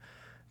sin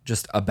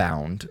just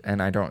abound.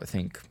 And I feel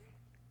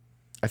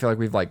like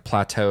we've, like,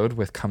 plateaued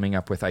with coming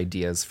up with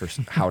ideas for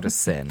how to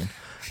sin.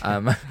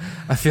 I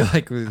feel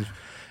like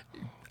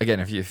again,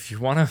 if you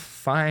want to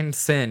find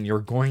sin, you're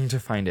going to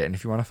find it. And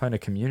if you want to find a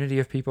community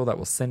of people that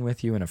will sin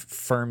with you and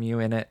affirm you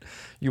in it,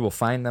 you will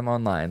find them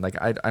online.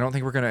 Like, I don't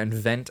think we're going to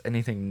invent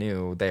anything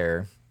new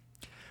there.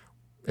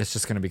 It's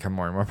just going to become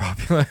more and more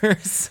popular.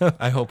 So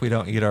I hope we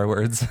don't eat our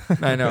words.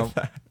 I know.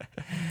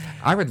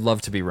 I would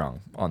love to be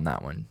wrong on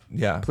that one.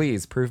 Yeah.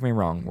 Please prove me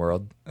wrong,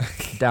 world.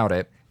 Doubt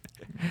it.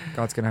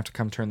 God's going to have to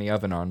come turn the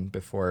oven on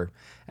before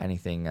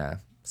anything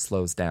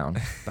slows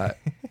down. But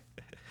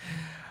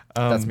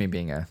that's me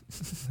being a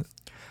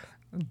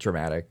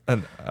dramatic.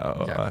 An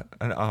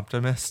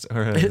optimist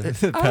or a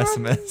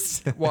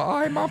pessimist? Well,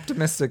 I'm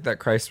optimistic that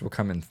Christ will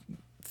come and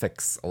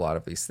fix a lot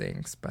of these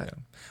things. But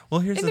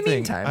well, here's in the thing.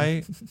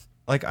 meantime,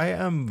 I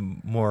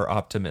am more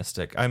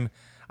optimistic. I'm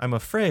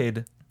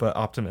afraid, but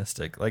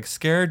optimistic. Like,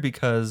 scared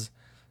because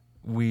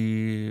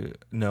we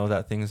know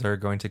that things are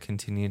going to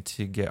continue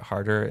to get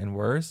harder and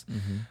worse,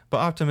 Mm-hmm. but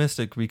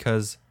optimistic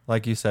because,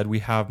 like you said, we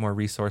have more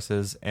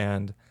resources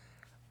and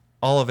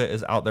all of it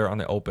is out there on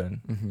the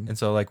open. Mm-hmm. And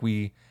so like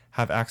we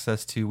have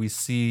access to, we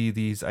see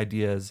these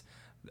ideas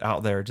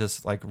out there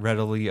just like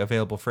readily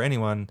available for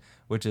anyone,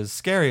 which is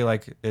scary.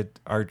 Like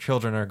our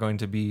children are going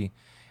to be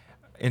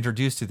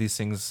introduced to these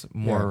things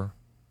more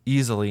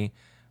easily,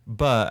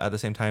 but at the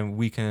same time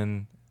we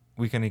can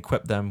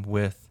equip them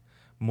with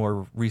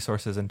more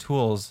resources and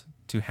tools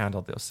to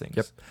handle those things.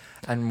 Yep.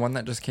 And one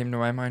that just came to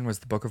my mind was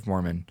the Book of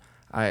Mormon.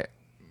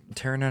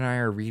 Taryn and I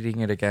are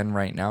reading it again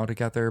right now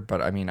together,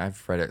 but I mean,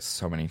 I've read it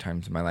so many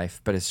times in my life,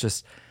 but it's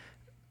just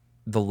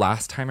the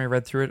last time I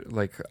read through it,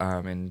 like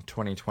in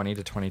 2020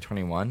 to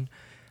 2021,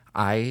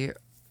 I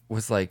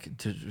was like,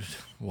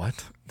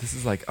 what? This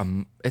is like,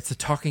 it's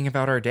talking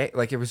about our day.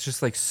 Like, it was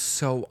just like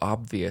so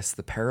obvious.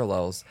 The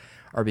parallels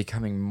are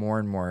becoming more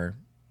and more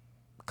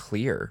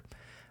clear.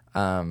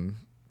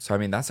 So, I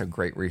mean, that's a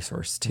great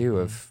resource too,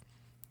 of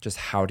just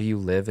how do you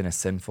live in a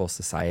sinful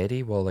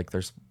society? Well, like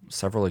there's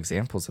several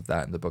examples of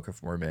that in the Book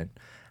of Mormon.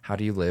 How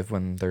do you live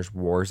when there's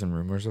wars and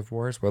rumors of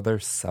wars? Well,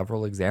 there's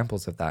several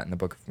examples of that in the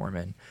Book of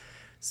Mormon.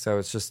 So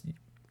it's just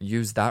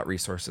use that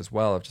resource as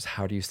well of just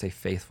how do you stay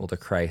faithful to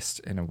Christ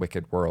in a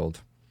wicked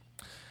world.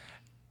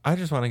 I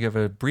just want to give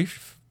a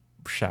brief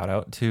shout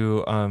out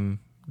to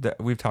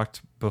that we've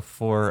talked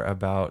before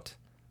about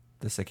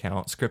this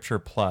account, Scripture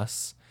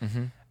Plus.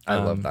 Mm-hmm. I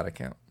love that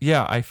account.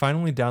 Yeah, I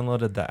finally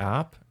downloaded the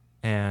app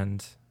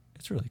and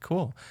it's really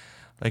cool.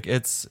 Like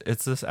it's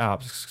this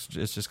app.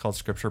 It's just called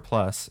Scripture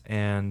Plus,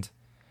 and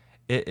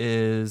it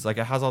is like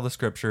it has all the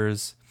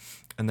scriptures,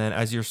 and then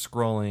as you're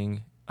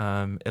scrolling,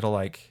 it'll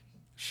like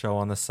show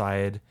on the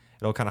side.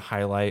 It'll kind of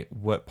highlight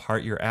what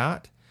part you're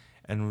at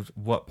and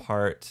what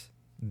part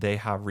they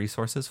have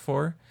resources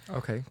for.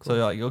 Okay, cool.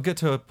 So like, you'll get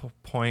to a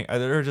point.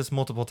 There are just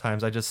multiple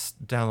times. I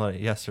just downloaded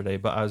it yesterday,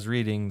 but I was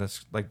reading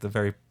this like the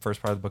very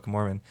first part of the Book of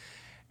Mormon,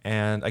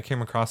 and I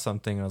came across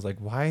something. And I was like,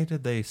 why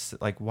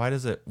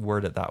does it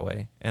word it that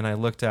way? And I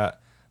looked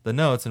at the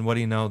notes, and what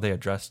do you know? They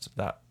addressed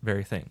that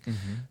very thing.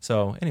 Mm-hmm.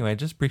 So anyway,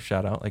 just brief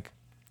shout out. Like,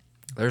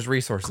 there's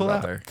resources cool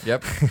out there.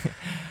 Yep.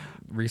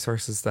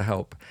 Resources to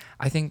help.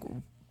 I think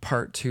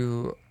part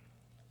two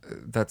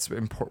that's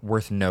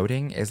worth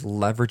noting is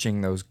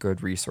leveraging those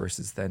good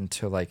resources then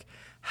to like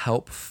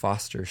help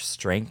foster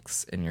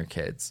strengths in your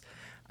kids.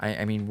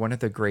 I mean, one of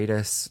the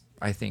greatest,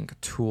 I think,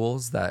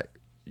 tools that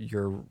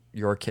you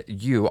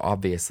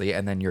obviously,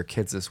 and then your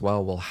kids as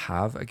well, will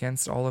have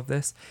against all of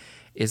this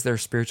is their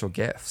spiritual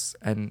gifts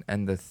and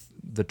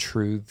the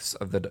truths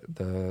of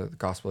the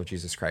gospel of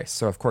Jesus Christ.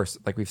 So of course,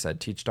 like we've said,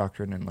 teach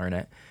doctrine and learn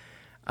it,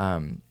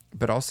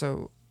 but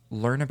also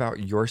learn about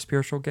your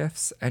spiritual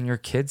gifts and your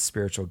kids'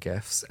 spiritual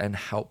gifts and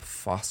help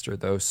foster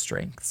those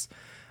strengths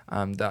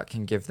that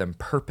can give them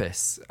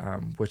purpose,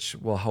 which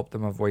will help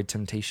them avoid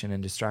temptation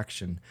and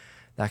distraction.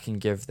 That can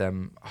give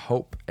them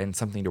hope and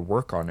something to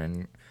work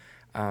on,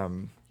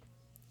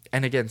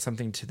 and again,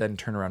 something to then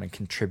turn around and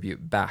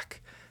contribute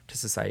back to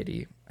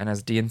society. And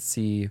as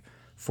D&C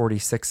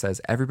 46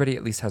 says, everybody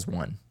at least has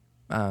one.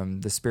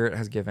 The Spirit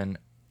has given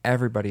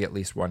everybody at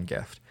least one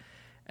gift.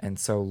 And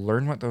so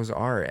learn what those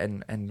are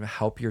and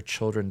help your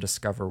children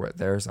discover what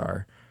theirs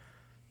are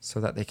so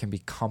that they can be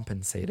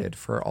compensated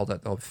for all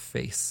that they'll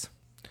face.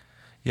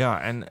 Yeah,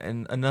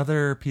 and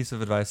another piece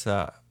of advice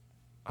that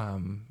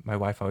my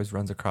wife always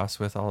runs across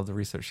with all of the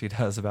research she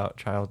does about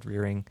child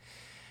rearing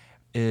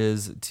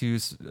is to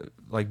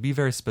like be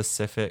very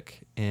specific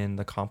in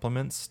the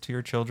compliments to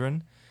your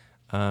children.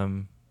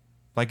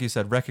 Like you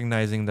said,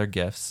 recognizing their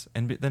gifts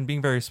and then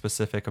being very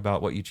specific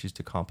about what you choose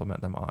to compliment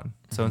them on.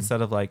 Mm-hmm. So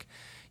instead of like,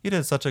 you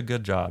did such a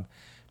good job,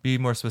 be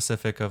more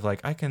specific of like,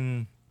 I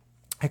can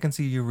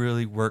see you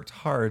really worked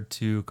hard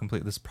to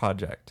complete this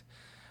project,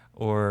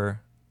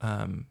 or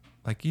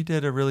like you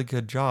did a really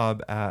good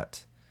job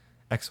at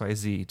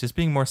XYZ. Just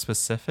being more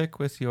specific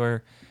with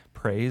your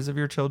praise of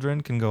your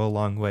children can go a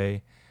long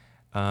way,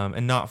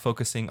 and not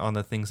focusing on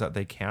the things that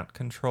they can't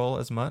control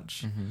as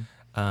much,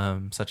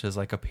 such as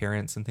like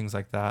appearance and things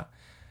like that.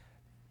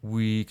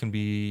 We can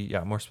be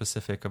more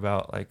specific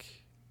about like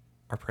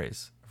our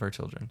praise of our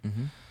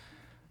children.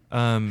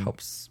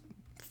 Helps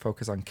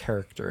focus on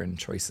character and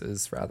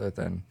choices rather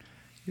than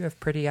you have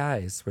pretty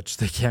eyes, which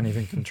they can't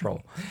even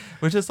control.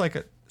 Which is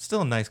like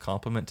still a nice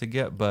compliment to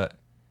get, but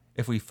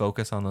if we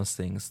focus on those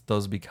things,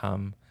 those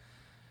become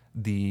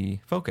the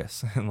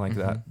focus, and like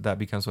that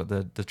becomes what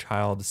the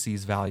child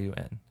sees value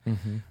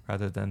in,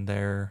 rather than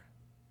their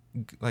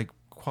like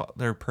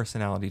their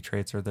personality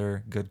traits or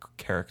their good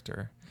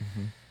character.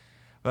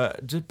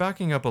 But just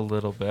backing up a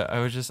little bit,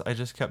 I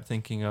just kept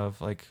thinking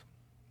of like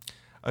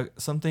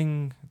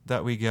something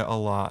that we get a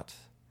lot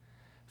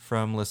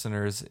from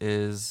listeners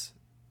is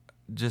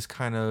just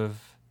kind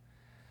of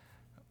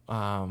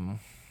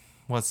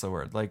what's the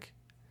word, like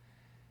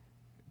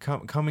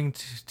coming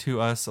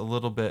to us a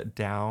little bit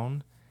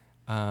down,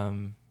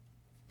 and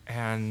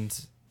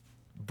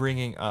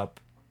bringing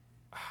up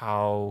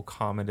how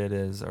common it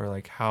is, or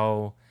like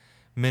how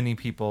many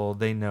people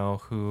they know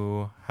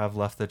who have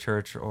left the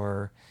church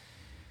or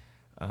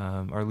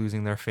are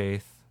losing their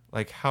faith,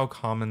 like how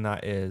common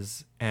that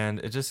is. And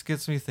it just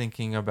gets me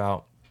thinking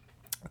about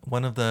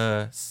one of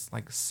the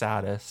like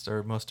saddest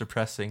or most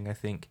depressing, I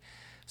think,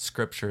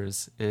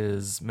 scriptures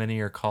is many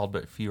are called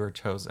but few are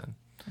chosen.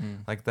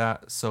 Like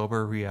that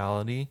sober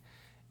reality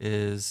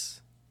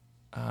is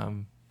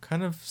kind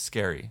of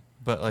scary,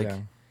 but like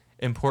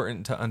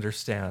important to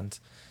understand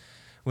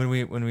when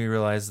we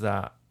realize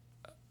that,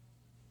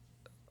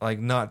 like,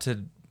 not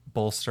to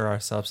bolster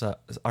ourselves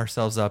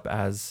up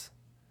as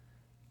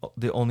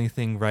the only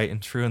thing right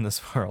and true in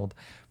this world,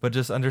 but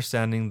just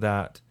understanding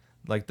that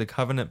like the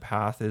covenant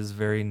path is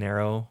very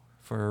narrow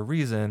for a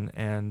reason,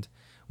 and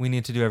we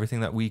need to do everything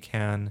that we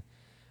can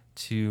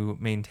to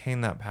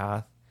maintain that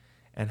path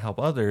and help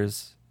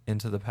others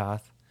into the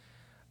path.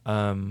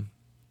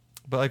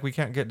 But like we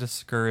can't get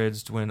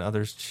discouraged when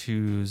others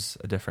choose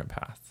a different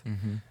path.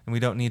 And we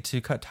don't need to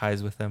cut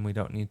ties with them. We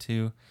don't need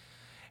to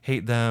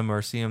hate them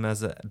or see them as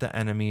the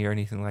enemy or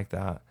anything like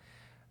that.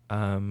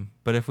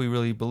 But if we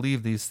really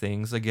believe these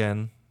things,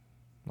 again,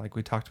 like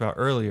we talked about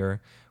earlier,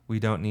 we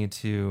don't need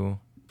to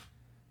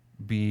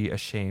be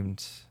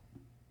ashamed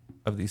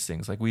of these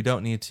things. Like we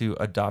don't need to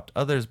adopt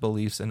others'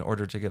 beliefs in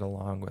order to get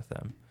along with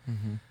them.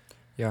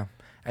 Yeah.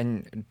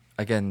 And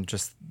again,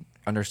 just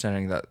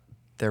understanding that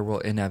there will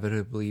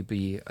inevitably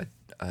be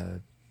a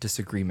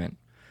disagreement.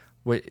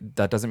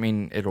 That doesn't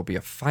mean it'll be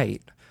a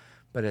fight,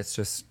 but it's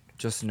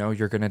just know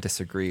you're going to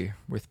disagree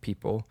with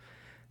people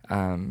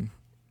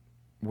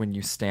when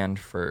you stand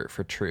for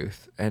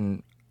truth.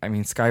 And I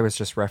mean, Sky was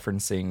just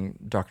referencing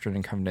Doctrine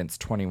and Covenants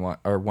 21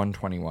 or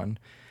 121,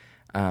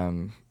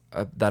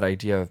 that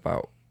idea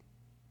about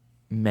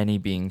many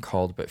being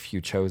called but few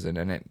chosen,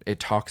 and it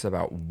talks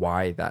about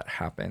why that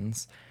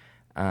happens,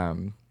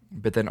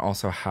 but then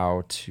also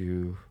how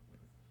to,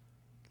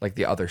 like,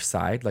 the other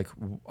side, like,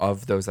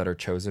 of those that are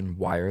chosen,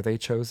 why are they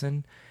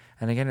chosen?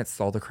 And again,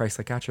 it's all the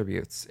Christ-like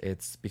attributes.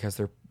 It's because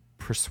they're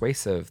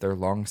persuasive, they're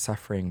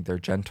long-suffering, they're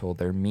gentle,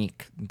 they're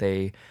meek,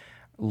 they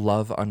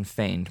love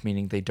unfeigned,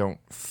 meaning they don't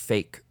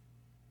fake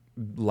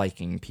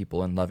liking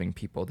people and loving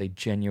people. They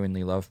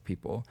genuinely love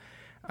people.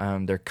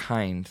 They're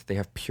kind, they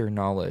have pure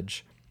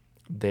knowledge.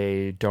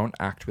 They don't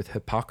act with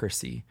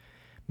hypocrisy,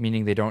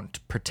 meaning they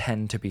don't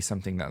pretend to be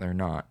something that they're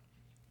not.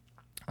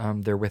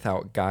 They're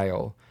without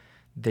guile.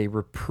 They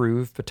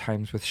reprove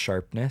betimes with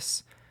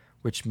sharpness,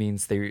 which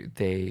means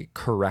they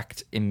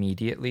correct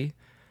immediately.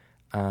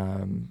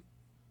 And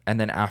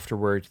then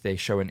afterward, they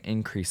show an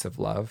increase of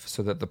love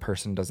so that the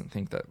person doesn't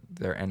think that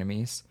they're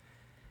enemies.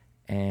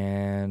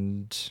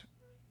 And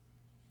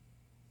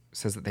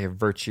says that they have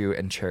virtue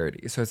and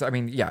charity. So it's, I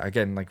mean, yeah,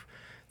 again, like,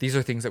 these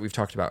are things that we've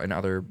talked about in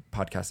other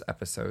podcast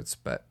episodes,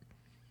 but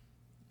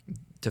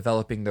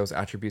developing those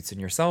attributes in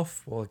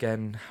yourself will,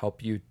 again,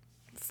 help you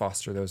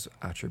foster those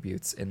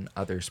attributes in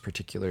others,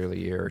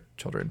 particularly your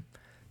children.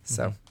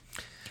 So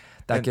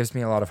that gives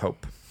me a lot of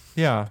hope.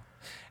 Yeah.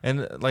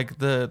 And like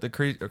the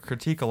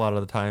critique a lot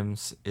of the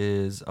times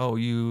is, oh,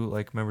 you,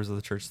 like, members of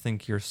the church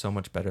think you're so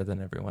much better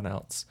than everyone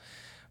else.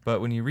 But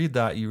when you read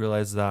that, you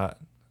realize that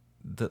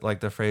like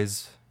the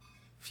phrase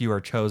few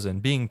are chosen,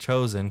 being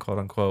chosen, quote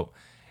unquote,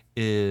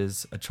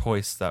 is a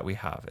choice that we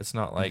have. It's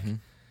not like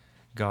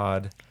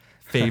God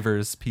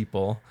favors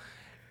people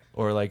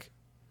or like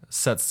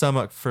sets some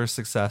up for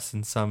success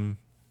and some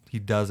he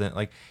doesn't.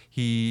 Like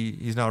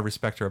he's not a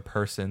respecter of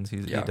persons. He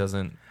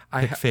doesn't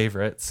pick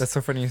favorites. That's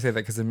so funny you say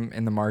that, because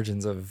in the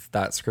margins of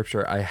that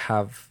scripture, I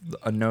have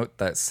a note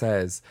that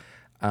says,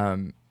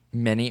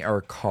 many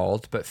are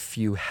called, but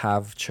few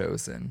have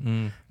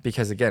chosen.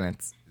 Because again,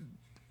 it's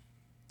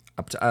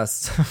up to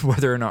us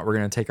whether or not we're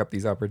going to take up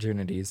these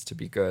opportunities to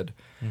be good.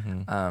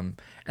 And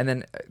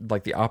then,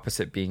 like, the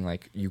opposite being,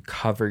 like, you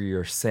cover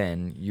your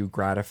sin, you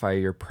gratify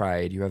your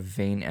pride, you have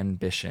vain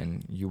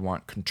ambition, you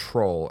want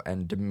control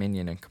and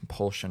dominion and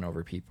compulsion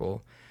over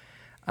people.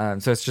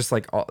 So it's just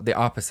like the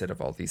opposite of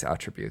all these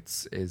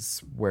attributes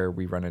is where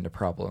we run into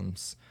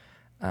problems.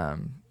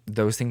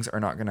 Those things are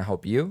not going to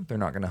help you. They're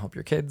not going to help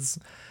your kids.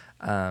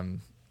 No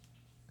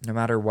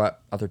matter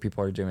what other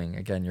people are doing,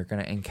 again, you're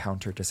going to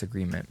encounter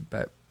disagreement,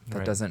 but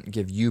that doesn't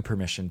give you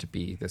permission to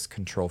be this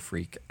control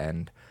freak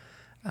and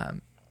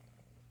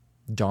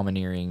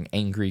domineering,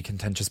 angry,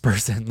 contentious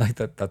person. Like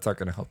that's not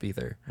going to help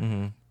either.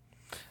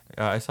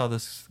 I saw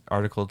this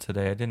article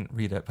today. I didn't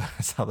read it, but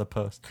I saw the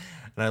post,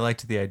 and I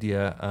liked the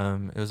idea.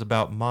 It was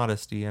about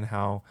modesty and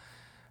how,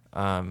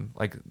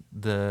 like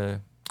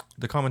the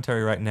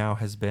commentary right now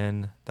has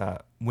been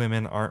that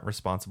women aren't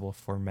responsible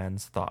for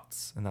men's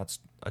thoughts, and that's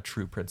a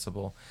true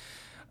principle.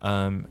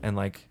 And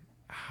like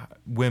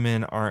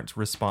women aren't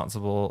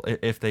responsible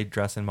if they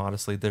dress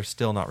immodestly. They're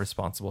still not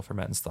responsible for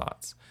men's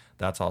thoughts.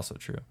 That's also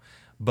true.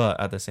 But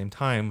at the same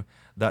time,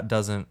 that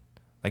doesn't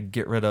like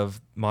get rid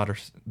of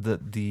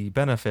the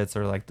benefits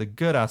or like the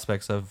good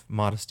aspects of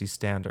modesty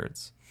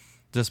standards.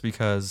 Just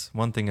because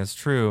one thing is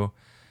true,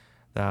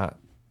 that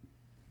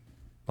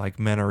like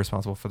men are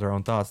responsible for their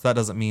own thoughts, that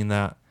doesn't mean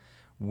that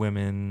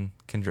women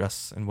can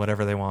dress in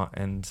whatever they want,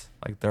 and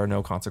like there are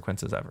no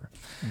consequences ever.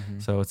 Mm-hmm.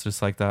 So it's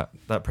just like that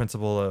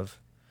principle of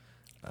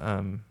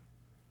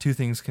two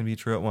things can be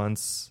true at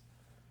once,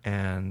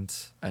 and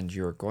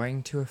you're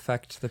going to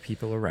affect the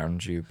people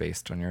around you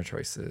based on your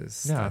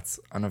choices. Yeah. That's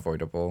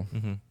unavoidable.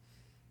 mm-hmm.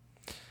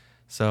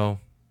 So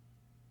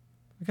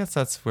I guess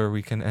that's where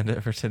we can end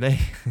it for today.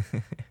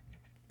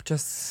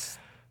 Just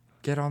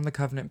get on the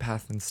covenant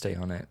path and stay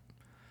on it.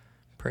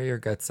 Pray your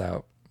guts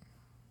out,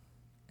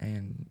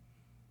 and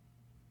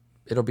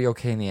it'll be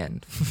okay in the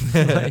end.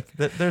 Like,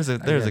 there's a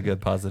again,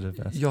 good positive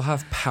message. you'll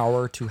have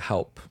power to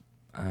help.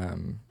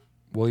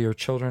 Will your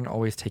children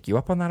always take you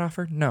up on that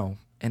offer? No.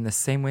 In the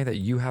same way that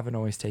you haven't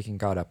always taken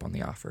God up on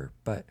the offer,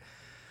 but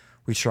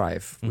we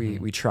strive.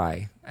 Mm-hmm. We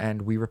try,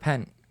 and we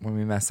repent when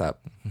we mess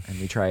up, and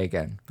we try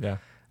again. Yeah.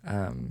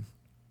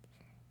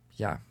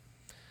 Yeah.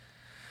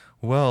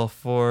 Well,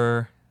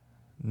 for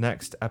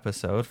next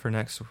episode, for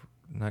next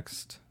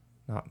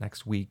not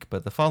next week,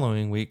 but the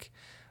following week,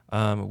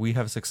 we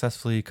have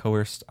successfully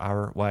coerced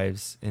our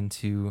wives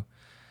into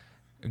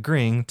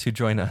agreeing to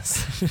join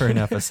us for an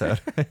episode.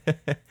 Do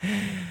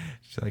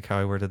you like how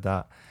I worded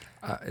that?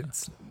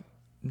 It's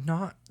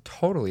not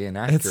totally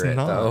inaccurate, It's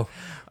not. though.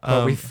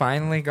 But we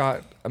finally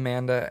got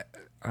Amanda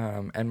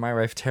and my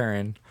wife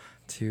Taryn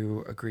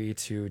to agree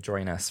to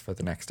join us for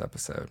the next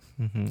episode.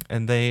 Mm-hmm.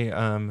 And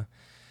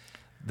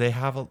they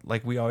have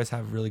like we always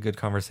have really good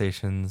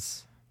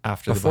conversations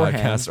after Beforehand,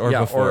 the podcast or yeah,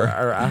 before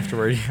or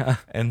afterward. Yeah.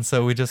 And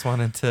so we just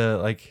wanted to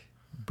like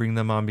bring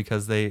them on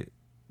because they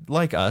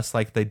like us,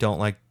 like they don't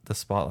like the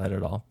spotlight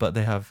at all, but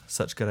they have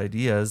such good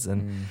ideas,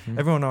 and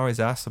everyone always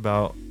asks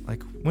about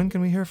like, when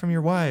can we hear from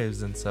your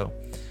wives? And so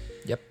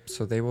Yep.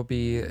 So they will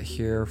be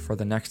here for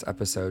the next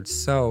episode.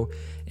 So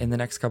in the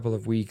next couple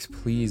of weeks,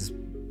 please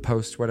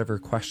post whatever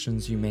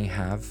questions you may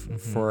have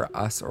for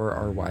us or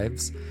our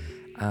wives.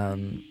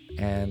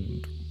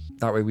 And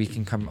that way we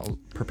can come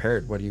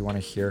prepared. What do you want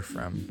to hear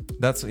from?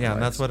 that's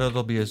what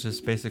it'll be, is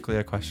just basically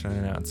a question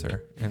and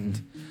answer.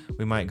 And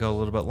we might go a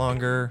little bit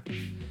longer.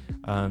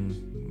 I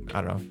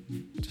don't know,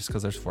 just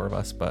because there's 4 of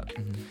us, but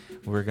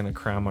we're going to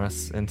cram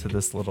us into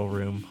this little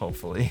room,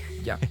 hopefully.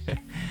 Yeah.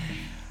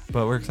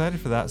 But we're excited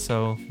for that,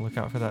 so look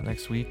out for that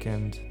next week.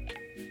 And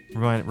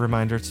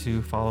reminder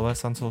to follow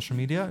us on social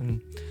media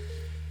and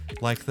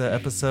like the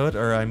episode,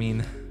 or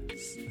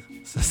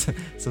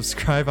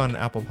subscribe on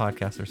Apple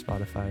Podcasts or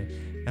Spotify,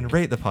 and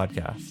rate the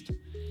podcast.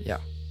 Yeah.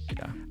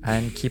 Yeah.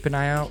 And keep an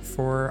eye out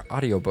for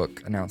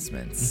audiobook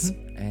announcements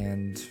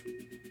and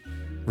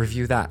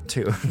review that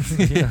too.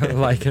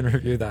 Like and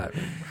review that.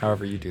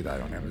 However you do that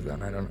on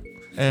Amazon. I don't know.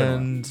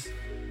 And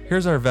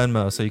here's our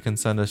Venmo, so you can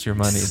send us your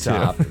money.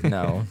 Stop. Too.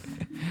 No.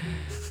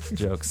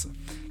 Jokes.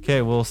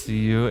 Okay, we'll see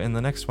you in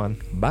the next one.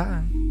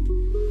 Bye.